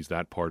oversees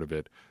that part of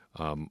it,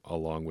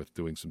 along with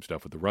doing some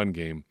stuff with the run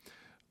game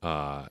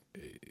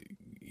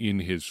in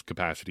his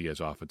capacity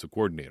as offensive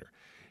coordinator.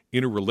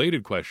 In a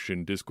related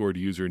question, Discord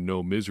user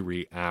No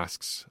Misery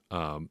asks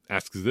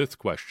this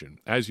question.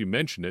 As you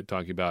mentioned it,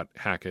 talking about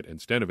Hackett and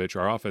Stenavich,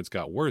 our offense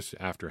got worse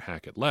after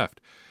Hackett left.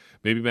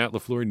 Maybe Matt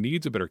LaFleur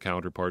needs a better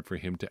counterpart for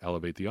him to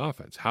elevate the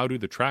offense. How do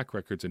the track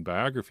records and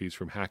biographies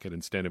from Hackett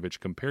and Stenavich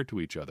compare to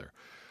each other?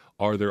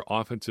 Are their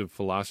offensive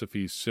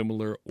philosophies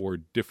similar or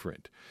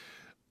different?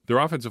 Their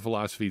offensive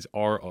philosophies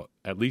are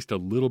at least a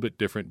little bit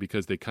different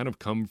because they kind of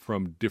come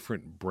from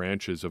different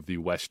branches of the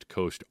West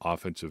Coast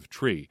offensive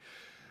tree.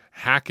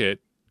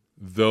 Hackett,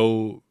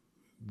 though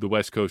the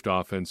West Coast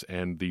offense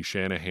and the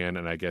Shanahan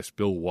and I guess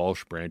Bill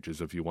Walsh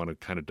branches, if you want to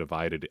kind of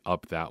divide it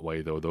up that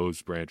way, though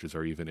those branches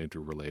are even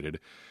interrelated,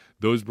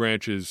 those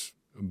branches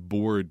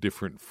bore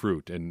different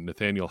fruit. And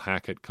Nathaniel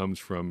Hackett comes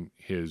from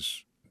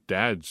his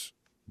dad's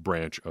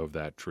branch of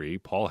that tree,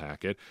 Paul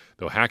Hackett,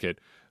 though Hackett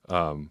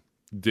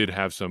did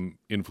have some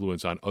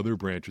influence on other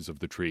branches of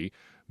the tree,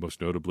 most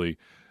notably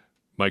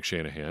Mike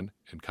Shanahan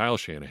and Kyle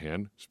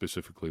Shanahan,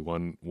 specifically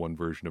one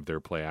version of their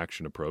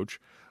play-action approach.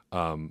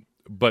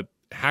 But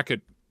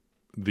Hackett,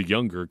 the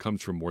younger,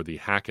 comes from more the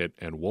Hackett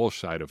and Walsh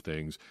side of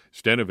things.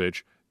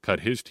 Stenavich cut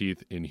his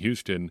teeth in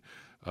Houston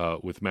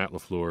with Matt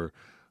LaFleur,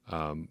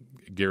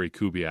 Gary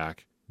Kubiak,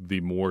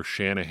 the more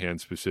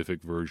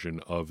Shanahan-specific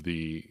version of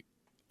the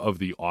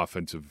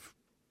offensive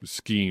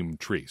scheme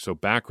tree. So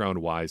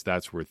background-wise,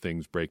 that's where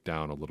things break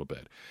down a little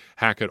bit.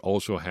 Hackett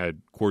also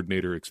had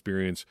coordinator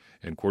experience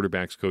and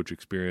quarterbacks coach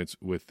experience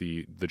with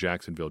the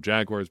Jacksonville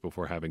Jaguars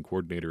before having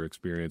coordinator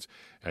experience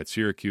at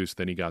Syracuse.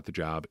 Then he got the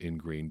job in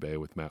Green Bay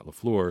with Matt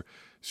LaFleur.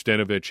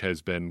 Stenavich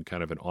has been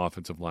kind of an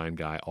offensive line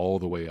guy all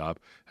the way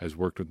up, has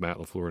worked with Matt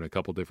LaFleur in a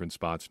couple different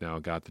spots now,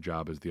 got the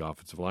job as the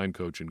offensive line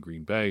coach in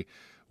Green Bay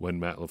when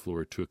Matt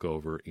LaFleur took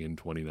over in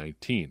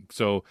 2019.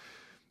 So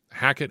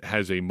Hackett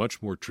has a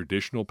much more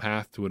traditional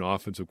path to an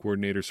offensive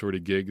coordinator sort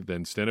of gig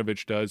than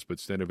Stenavich does, but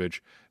Stenavich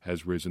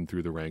has risen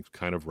through the ranks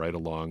kind of right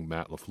along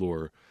Matt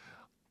LaFleur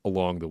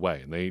along the way.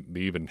 And they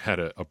even had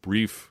a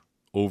brief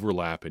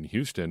overlap in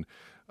Houston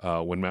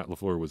when Matt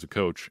LaFleur was a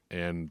coach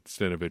and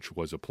Stenavich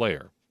was a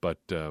player. But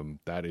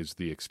that is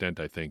the extent,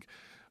 I think,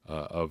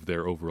 of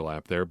their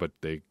overlap there. But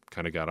they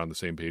kind of got on the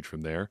same page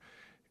from there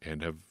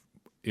and have,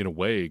 in a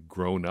way,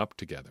 grown up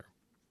together.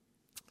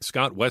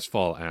 Scott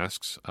Westfall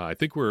asks, I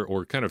think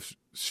or kind of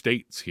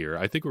states here,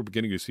 I think we're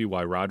beginning to see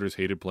why Rodgers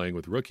hated playing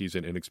with rookies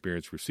and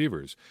inexperienced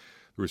receivers.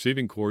 The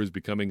receiving core is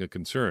becoming a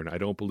concern. I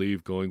don't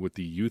believe going with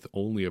the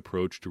youth-only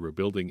approach to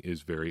rebuilding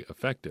is very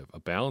effective. A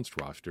balanced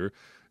roster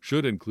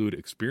should include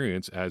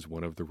experience as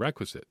one of the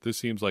requisite. This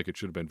seems like it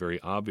should have been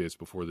very obvious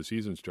before the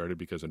season started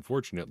because,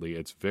 unfortunately,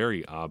 it's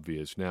very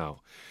obvious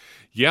now.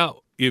 Yeah,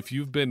 if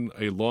you've been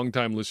a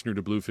longtime listener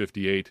to Blue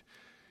 58,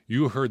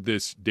 you heard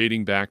this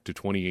dating back to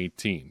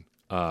 2018.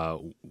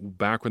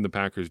 Back when the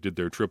Packers did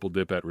their triple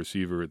dip at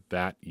receiver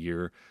that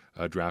year,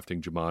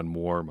 drafting Jamon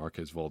Moore,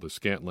 Marquez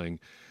Valdes-Scantling,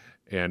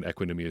 and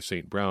Equanimeous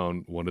St.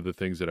 Brown, one of the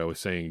things that I was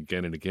saying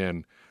again and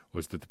again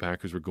was that the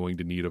Packers were going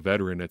to need a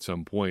veteran at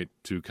some point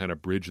to kind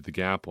of bridge the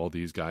gap while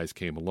these guys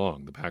came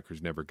along. The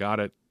Packers never got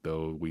it,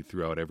 though we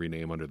threw out every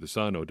name under the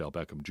sun, Odell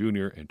Beckham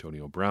Jr.,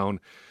 Antonio Brown.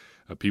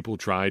 People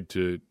tried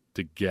to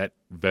get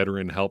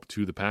veteran help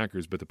to the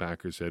Packers, but the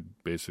Packers said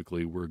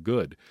basically we're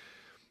good.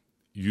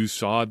 You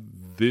saw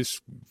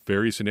this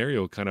very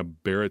scenario kind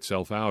of bear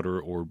itself out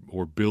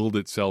or build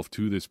itself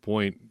to this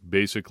point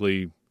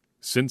basically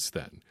since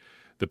then.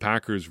 The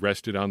Packers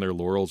rested on their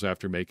laurels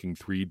after making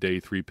 3-day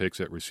 3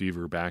 picks at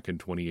receiver back in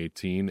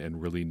 2018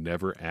 and really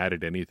never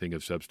added anything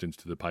of substance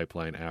to the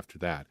pipeline after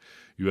that.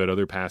 You had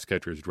other pass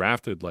catchers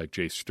drafted like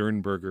Jay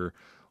Sternberger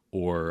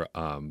or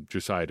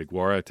Josiah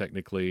DeGuara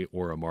technically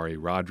or Amari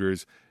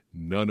Rodgers.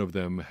 None of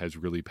them has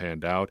really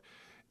panned out.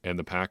 And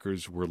the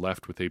Packers were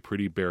left with a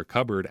pretty bare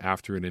cupboard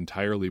after an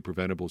entirely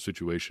preventable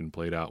situation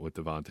played out with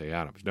Davante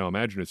Adams. Now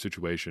imagine a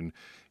situation,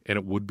 and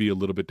it would be a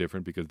little bit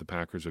different because the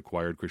Packers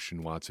acquired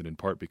Christian Watson in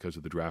part because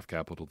of the draft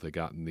capital they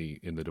got in the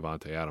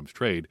Davante Adams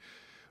trade.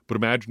 But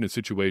imagine a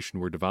situation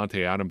where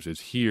Davante Adams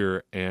is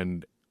here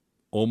and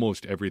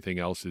almost everything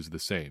else is the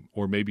same.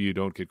 Or maybe you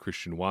don't get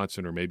Christian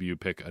Watson, or maybe you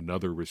pick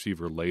another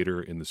receiver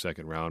later in the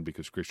second round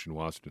because Christian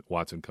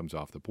Watson comes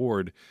off the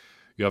board.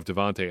 You have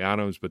Devontae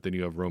Adams, but then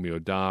you have Romeo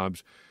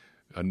Doubs,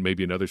 and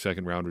maybe another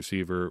second-round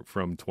receiver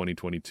from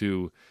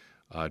 2022,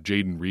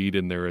 Jaden Reed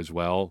in there as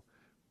well.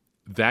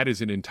 That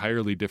is an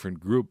entirely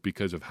different group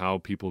because of how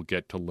people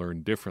get to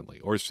learn differently.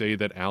 Or say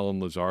that Alan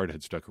Lazard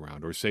had stuck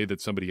around, or say that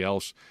somebody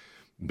else,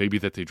 maybe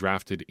that they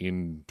drafted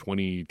in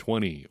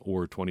 2020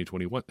 or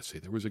 2021. Say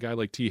there was a guy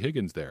like T.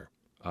 Higgins there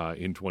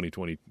in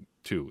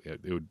 2022.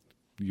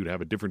 You'd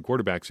have a different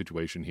quarterback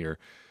situation here.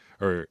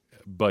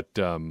 But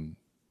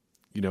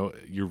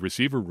your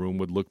receiver room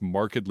would look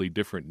markedly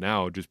different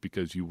now just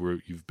because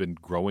you've been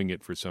growing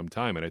it for some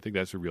time. And I think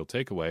that's a real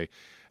takeaway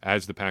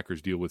as the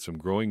Packers deal with some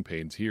growing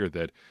pains here,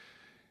 that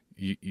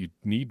you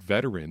need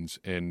veterans,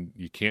 and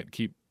you can't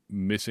keep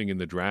missing in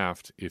the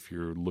draft if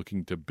you're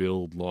looking to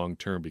build long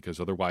term, because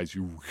otherwise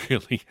you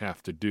really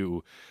have to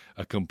do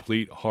a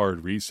complete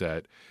hard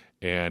reset,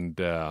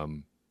 and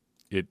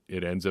it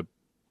ends up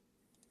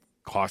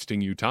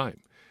costing you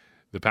time.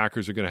 The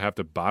Packers are going to have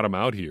to bottom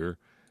out here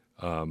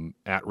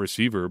at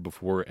receiver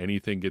before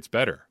anything gets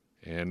better,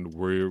 and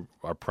we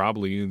are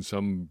probably in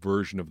some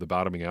version of the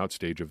bottoming out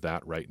stage of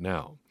that right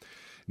now.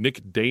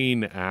 Nick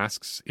Dane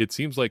asks, it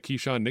seems like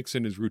Keyshawn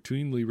Nixon is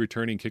routinely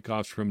returning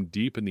kickoffs from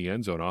deep in the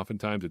end zone.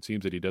 Oftentimes it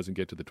seems that he doesn't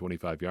get to the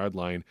 25-yard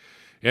line,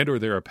 and or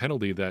there are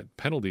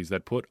penalties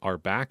that put our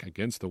back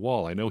against the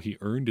wall. I know he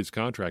earned his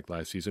contract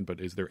last season, but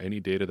is there any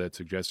data that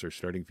suggests our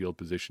starting field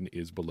position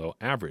is below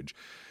average?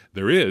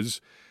 There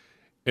is,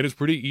 and it's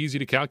pretty easy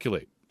to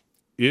calculate.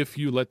 If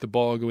you let the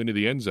ball go into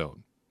the end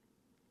zone,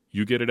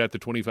 you get it at the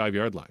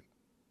 25-yard line.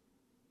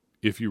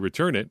 If you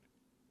return it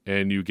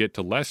and you get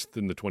to less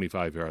than the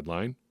 25-yard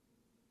line,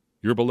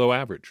 you're below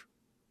average,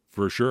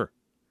 for sure.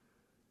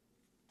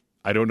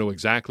 I don't know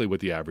exactly what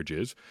the average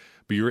is,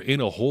 but you're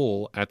in a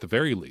hole at the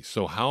very least.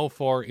 So how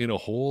far in a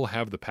hole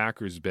have the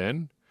Packers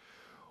been?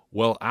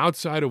 Well,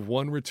 outside of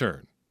one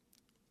return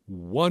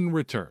where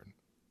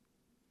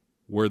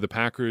the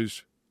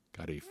Packers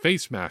got a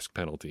face mask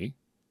penalty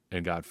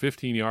and got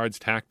 15 yards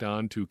tacked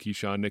on to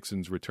Keyshawn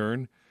Nixon's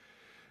return,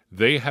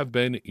 they have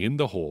been in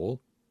the hole,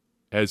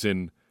 as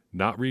in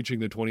not reaching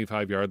the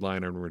 25-yard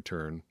line on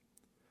return,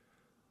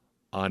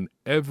 on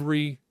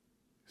every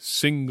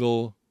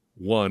single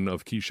one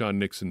of Keyshawn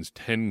Nixon's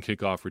 10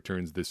 kickoff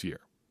returns this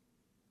year.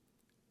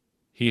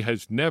 He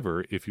has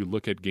never, if you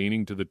look at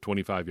gaining to the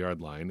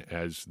 25-yard line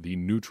as the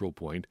neutral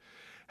point,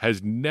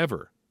 has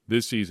never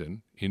this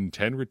season in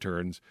 10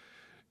 returns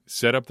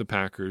set up the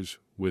Packers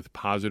with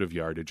positive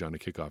yardage on a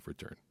kickoff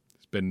return.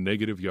 It's been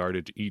negative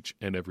yardage each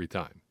and every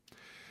time.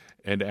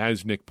 And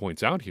as Nick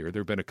points out here,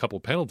 there have been a couple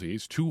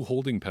penalties, 2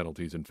 holding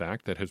penalties, in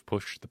fact, that has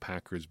pushed the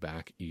Packers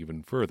back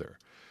even further.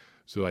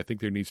 So I think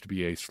there needs to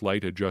be a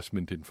slight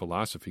adjustment in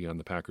philosophy on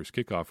the Packers'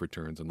 kickoff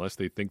returns, unless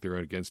they think they're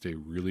against a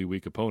really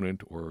weak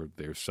opponent, or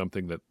there's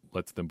something that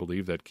lets them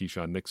believe that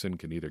Keyshawn Nixon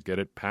can either get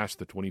it past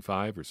the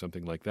 25 or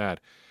something like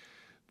that.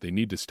 They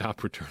need to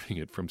stop returning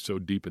it from so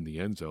deep in the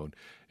end zone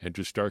and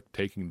just start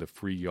taking the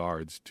free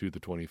yards to the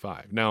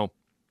 25. Now,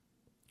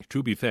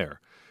 to be fair,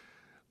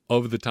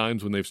 of the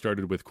times when they've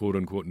started with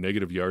quote-unquote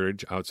negative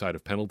yardage outside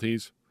of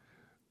penalties,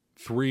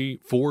 4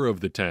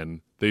 of the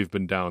 10, they've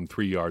been down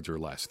 3 yards or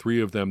less.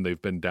 3 of them,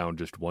 they've been down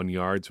just 1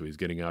 yard, so he's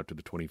getting out to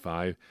the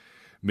 25.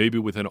 Maybe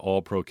with an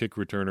all-pro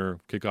kickoff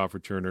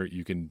returner,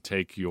 you can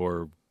take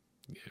your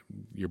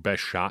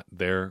best shot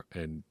there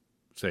and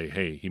say,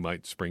 hey, he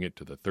might spring it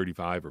to the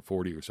 35 or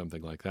 40 or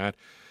something like that.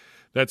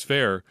 That's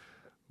fair,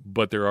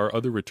 but there are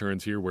other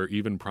returns here where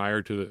even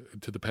prior to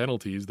the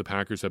penalties, the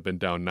Packers have been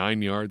down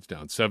 9 yards,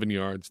 down 7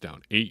 yards,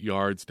 down 8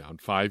 yards, down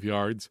 5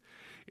 yards.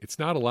 It's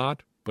not a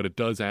lot, but it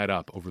does add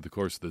up over the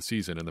course of the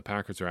season, and the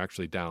Packers are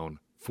actually down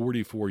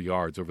 44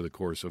 yards over the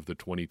course of the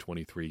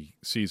 2023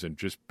 season,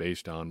 just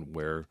based on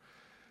where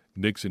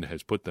Nixon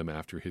has put them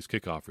after his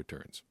kickoff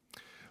returns.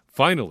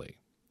 Finally,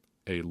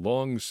 a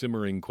long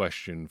simmering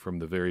question from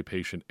the very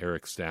patient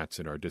Eric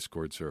Stats in our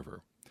Discord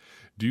server.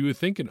 Do you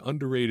think an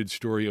underrated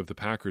story of the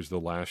Packers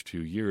the last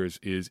 2 years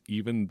is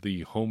even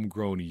the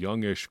homegrown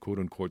youngish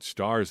quote-unquote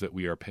stars that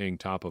we are paying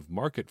top of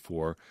market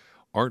for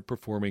aren't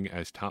performing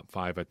as top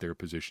 5 at their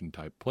position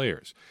type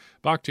players?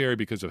 Bakhtiari,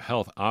 because of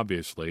health,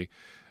 obviously,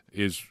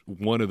 is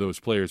one of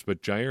those players,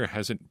 but Jair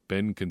hasn't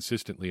been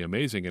consistently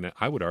amazing. And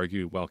I would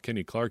argue, while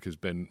Kenny Clark has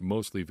been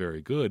mostly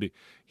very good,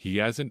 he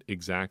hasn't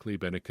exactly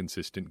been a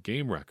consistent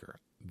game wrecker,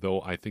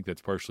 though I think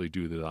that's partially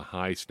due to the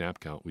high snap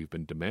count we've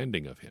been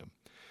demanding of him.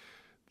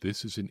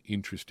 This is an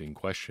interesting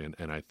question,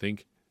 and I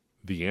think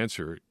the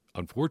answer,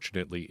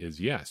 unfortunately,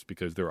 is yes,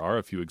 because there are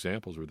a few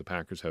examples where the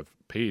Packers have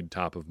paid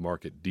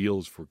top-of-market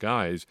deals for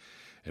guys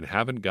and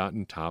haven't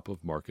gotten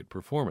top-of-market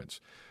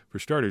performance. For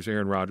starters,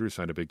 Aaron Rodgers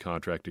signed a big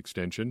contract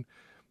extension.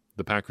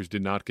 The Packers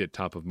did not get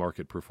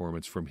top-of-market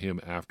performance from him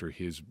after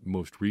his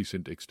most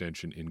recent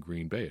extension in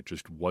Green Bay. It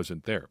just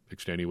wasn't there.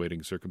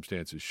 Extenuating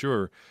circumstances,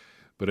 sure,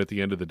 but at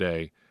the end of the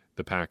day,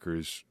 the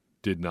Packers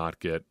did not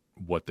get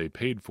what they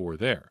paid for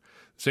there.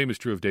 Same is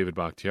true of David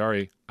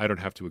Bakhtiari. I don't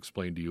have to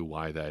explain to you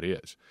why that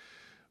is.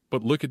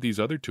 But look at these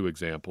other 2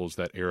 examples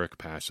that Eric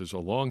passes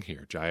along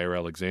here, Jair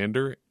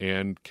Alexander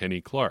and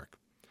Kenny Clark.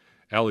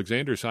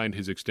 Alexander signed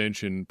his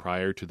extension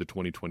prior to the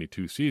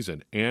 2022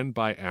 season, and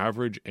by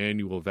average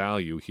annual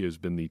value, he has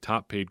been the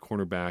top-paid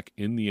cornerback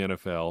in the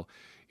NFL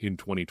in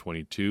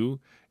 2022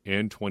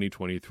 and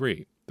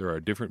 2023. There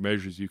are different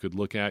measures you could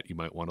look at. You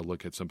might want to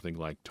look at something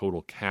like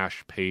total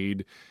cash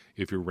paid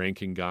if you're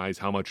ranking guys.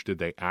 How much did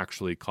they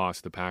actually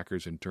cost the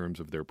Packers in terms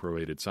of their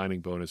prorated signing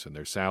bonus and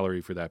their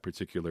salary for that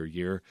particular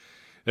year?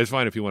 That's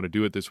fine if you want to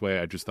do it this way.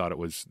 I just thought it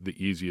was the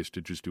easiest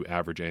to just do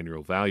average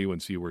annual value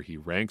and see where he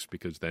ranks,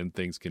 because then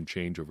things can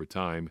change over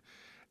time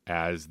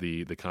as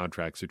the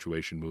contract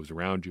situation moves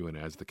around you and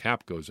as the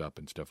cap goes up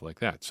and stuff like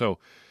that. So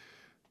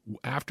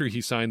after he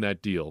signed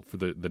that deal for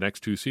the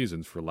next 2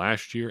 seasons, for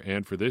last year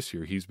and for this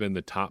year, he's been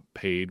the top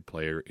paid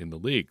player in the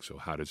league. So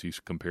how does he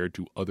compare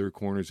to other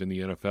corners in the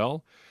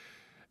NFL?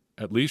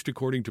 At least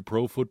according to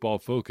Pro Football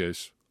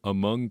Focus,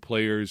 among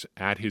players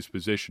at his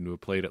position who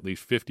have played at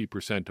least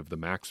 50% of the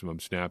maximum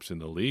snaps in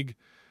the league,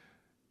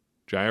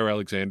 Jaire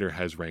Alexander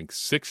has ranked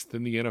 6th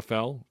in the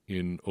NFL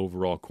in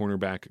overall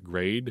cornerback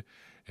grade,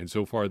 and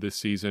so far this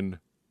season,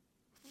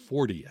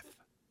 40th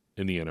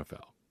in the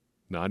NFL.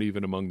 Not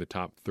even among the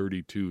top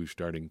 32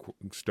 starting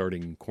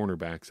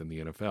cornerbacks in the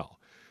NFL.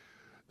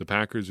 The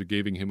Packers are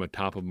giving him a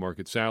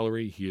top-of-market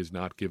salary. He is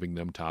not giving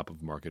them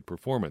top-of-market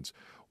performance.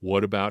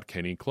 What about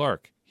Kenny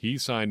Clark? He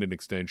signed an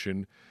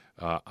extension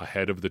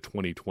ahead of the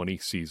 2020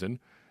 season.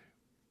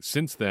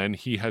 Since then,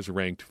 he has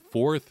ranked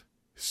 4th,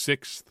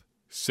 6th,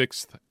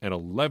 and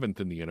 11th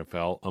in the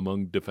NFL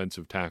among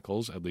defensive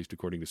tackles, at least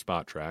according to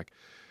SpotTrack,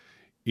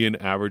 in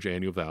average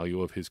annual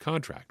value of his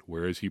contract.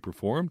 Where has he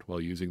performed? Well,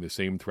 using the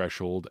same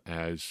threshold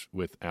as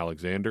with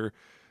Alexander,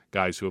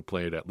 guys who have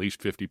played at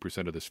least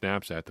 50% of the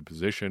snaps at the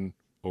position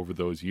over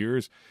those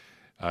years.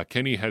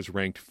 Kenny has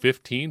ranked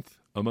 15th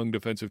among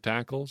defensive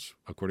tackles,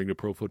 according to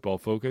Pro Football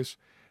Focus,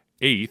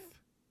 8th,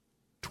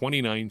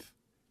 29th,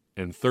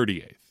 and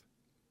 38th.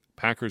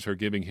 Packers are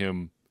giving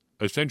him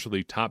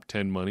essentially top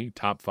 10 money,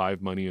 top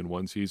 5 money in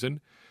one season.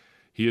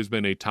 He has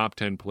been a top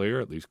 10 player,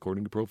 at least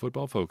according to Pro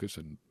Football Focus,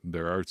 and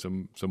there are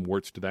some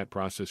warts to that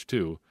process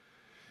too.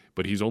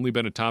 But he's only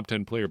been a top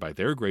 10 player, by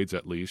their grades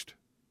at least,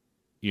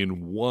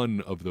 in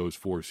one of those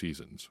 4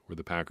 seasons where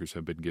the Packers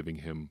have been giving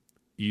him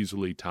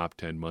easily top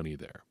 10 money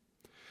there.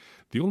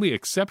 The only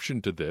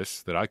exception to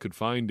this that I could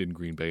find in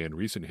Green Bay in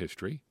recent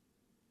history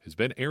has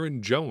been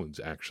Aaron Jones,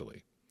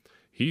 actually.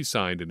 He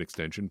signed an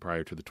extension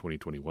prior to the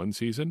 2021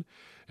 season,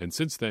 and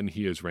since then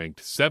he has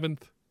ranked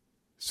 7th,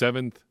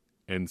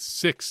 and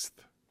 6th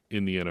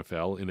in the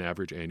NFL in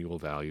average annual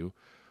value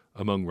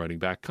among running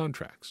back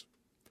contracts.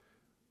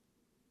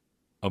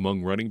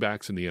 Among running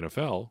backs in the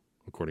NFL,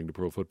 according to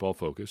Pro Football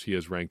Focus, he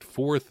has ranked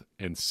 4th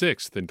and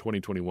 6th in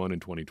 2021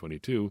 and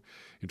 2022.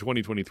 In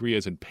 2023,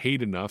 hasn't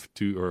paid enough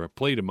to, or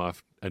played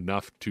enough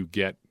to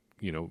get,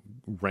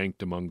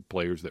 ranked among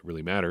players that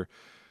really matter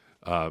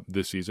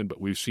this season,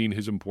 but we've seen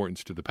his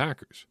importance to the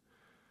Packers.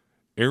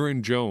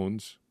 Aaron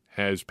Jones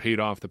has paid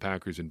off the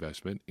Packers'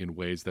 investment in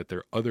ways that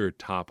their other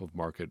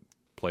top-of-market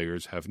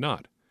players have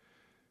not.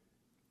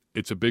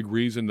 It's a big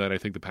reason that I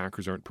think the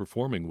Packers aren't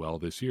performing well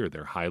this year.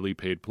 Their highly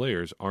paid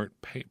players aren't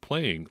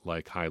playing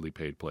like highly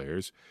paid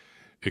players,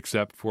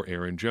 except for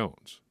Aaron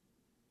Jones.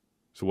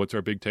 So what's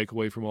our big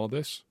takeaway from all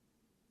this?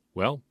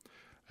 Well,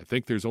 I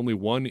think there's only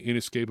one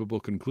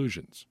inescapable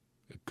conclusion.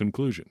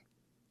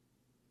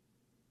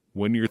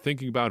 When you're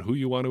thinking about who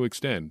you want to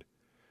extend,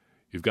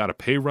 you've got to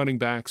pay running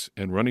backs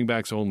and running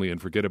backs only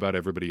and forget about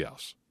everybody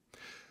else.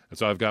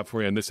 That's all I've got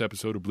for you on this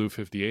episode of Blue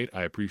 58.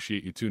 I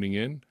appreciate you tuning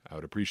in. I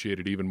would appreciate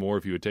it even more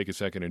if you would take a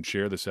second and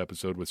share this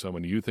episode with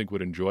someone you think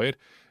would enjoy it.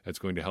 That's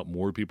going to help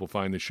more people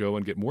find the show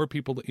and get more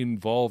people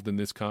involved in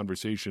this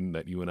conversation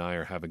that you and I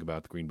are having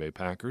about the Green Bay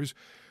Packers,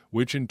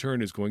 which in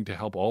turn is going to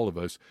help all of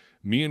us,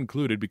 me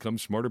included, become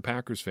smarter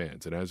Packers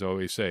fans. And as I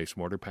always say,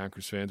 smarter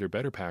Packers fans are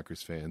better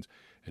Packers fans,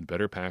 and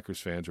better Packers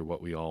fans are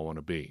what we all want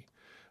to be.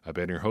 I've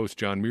been your host,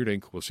 John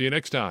Meerdink. We'll see you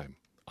next time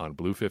on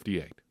Blue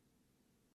 58.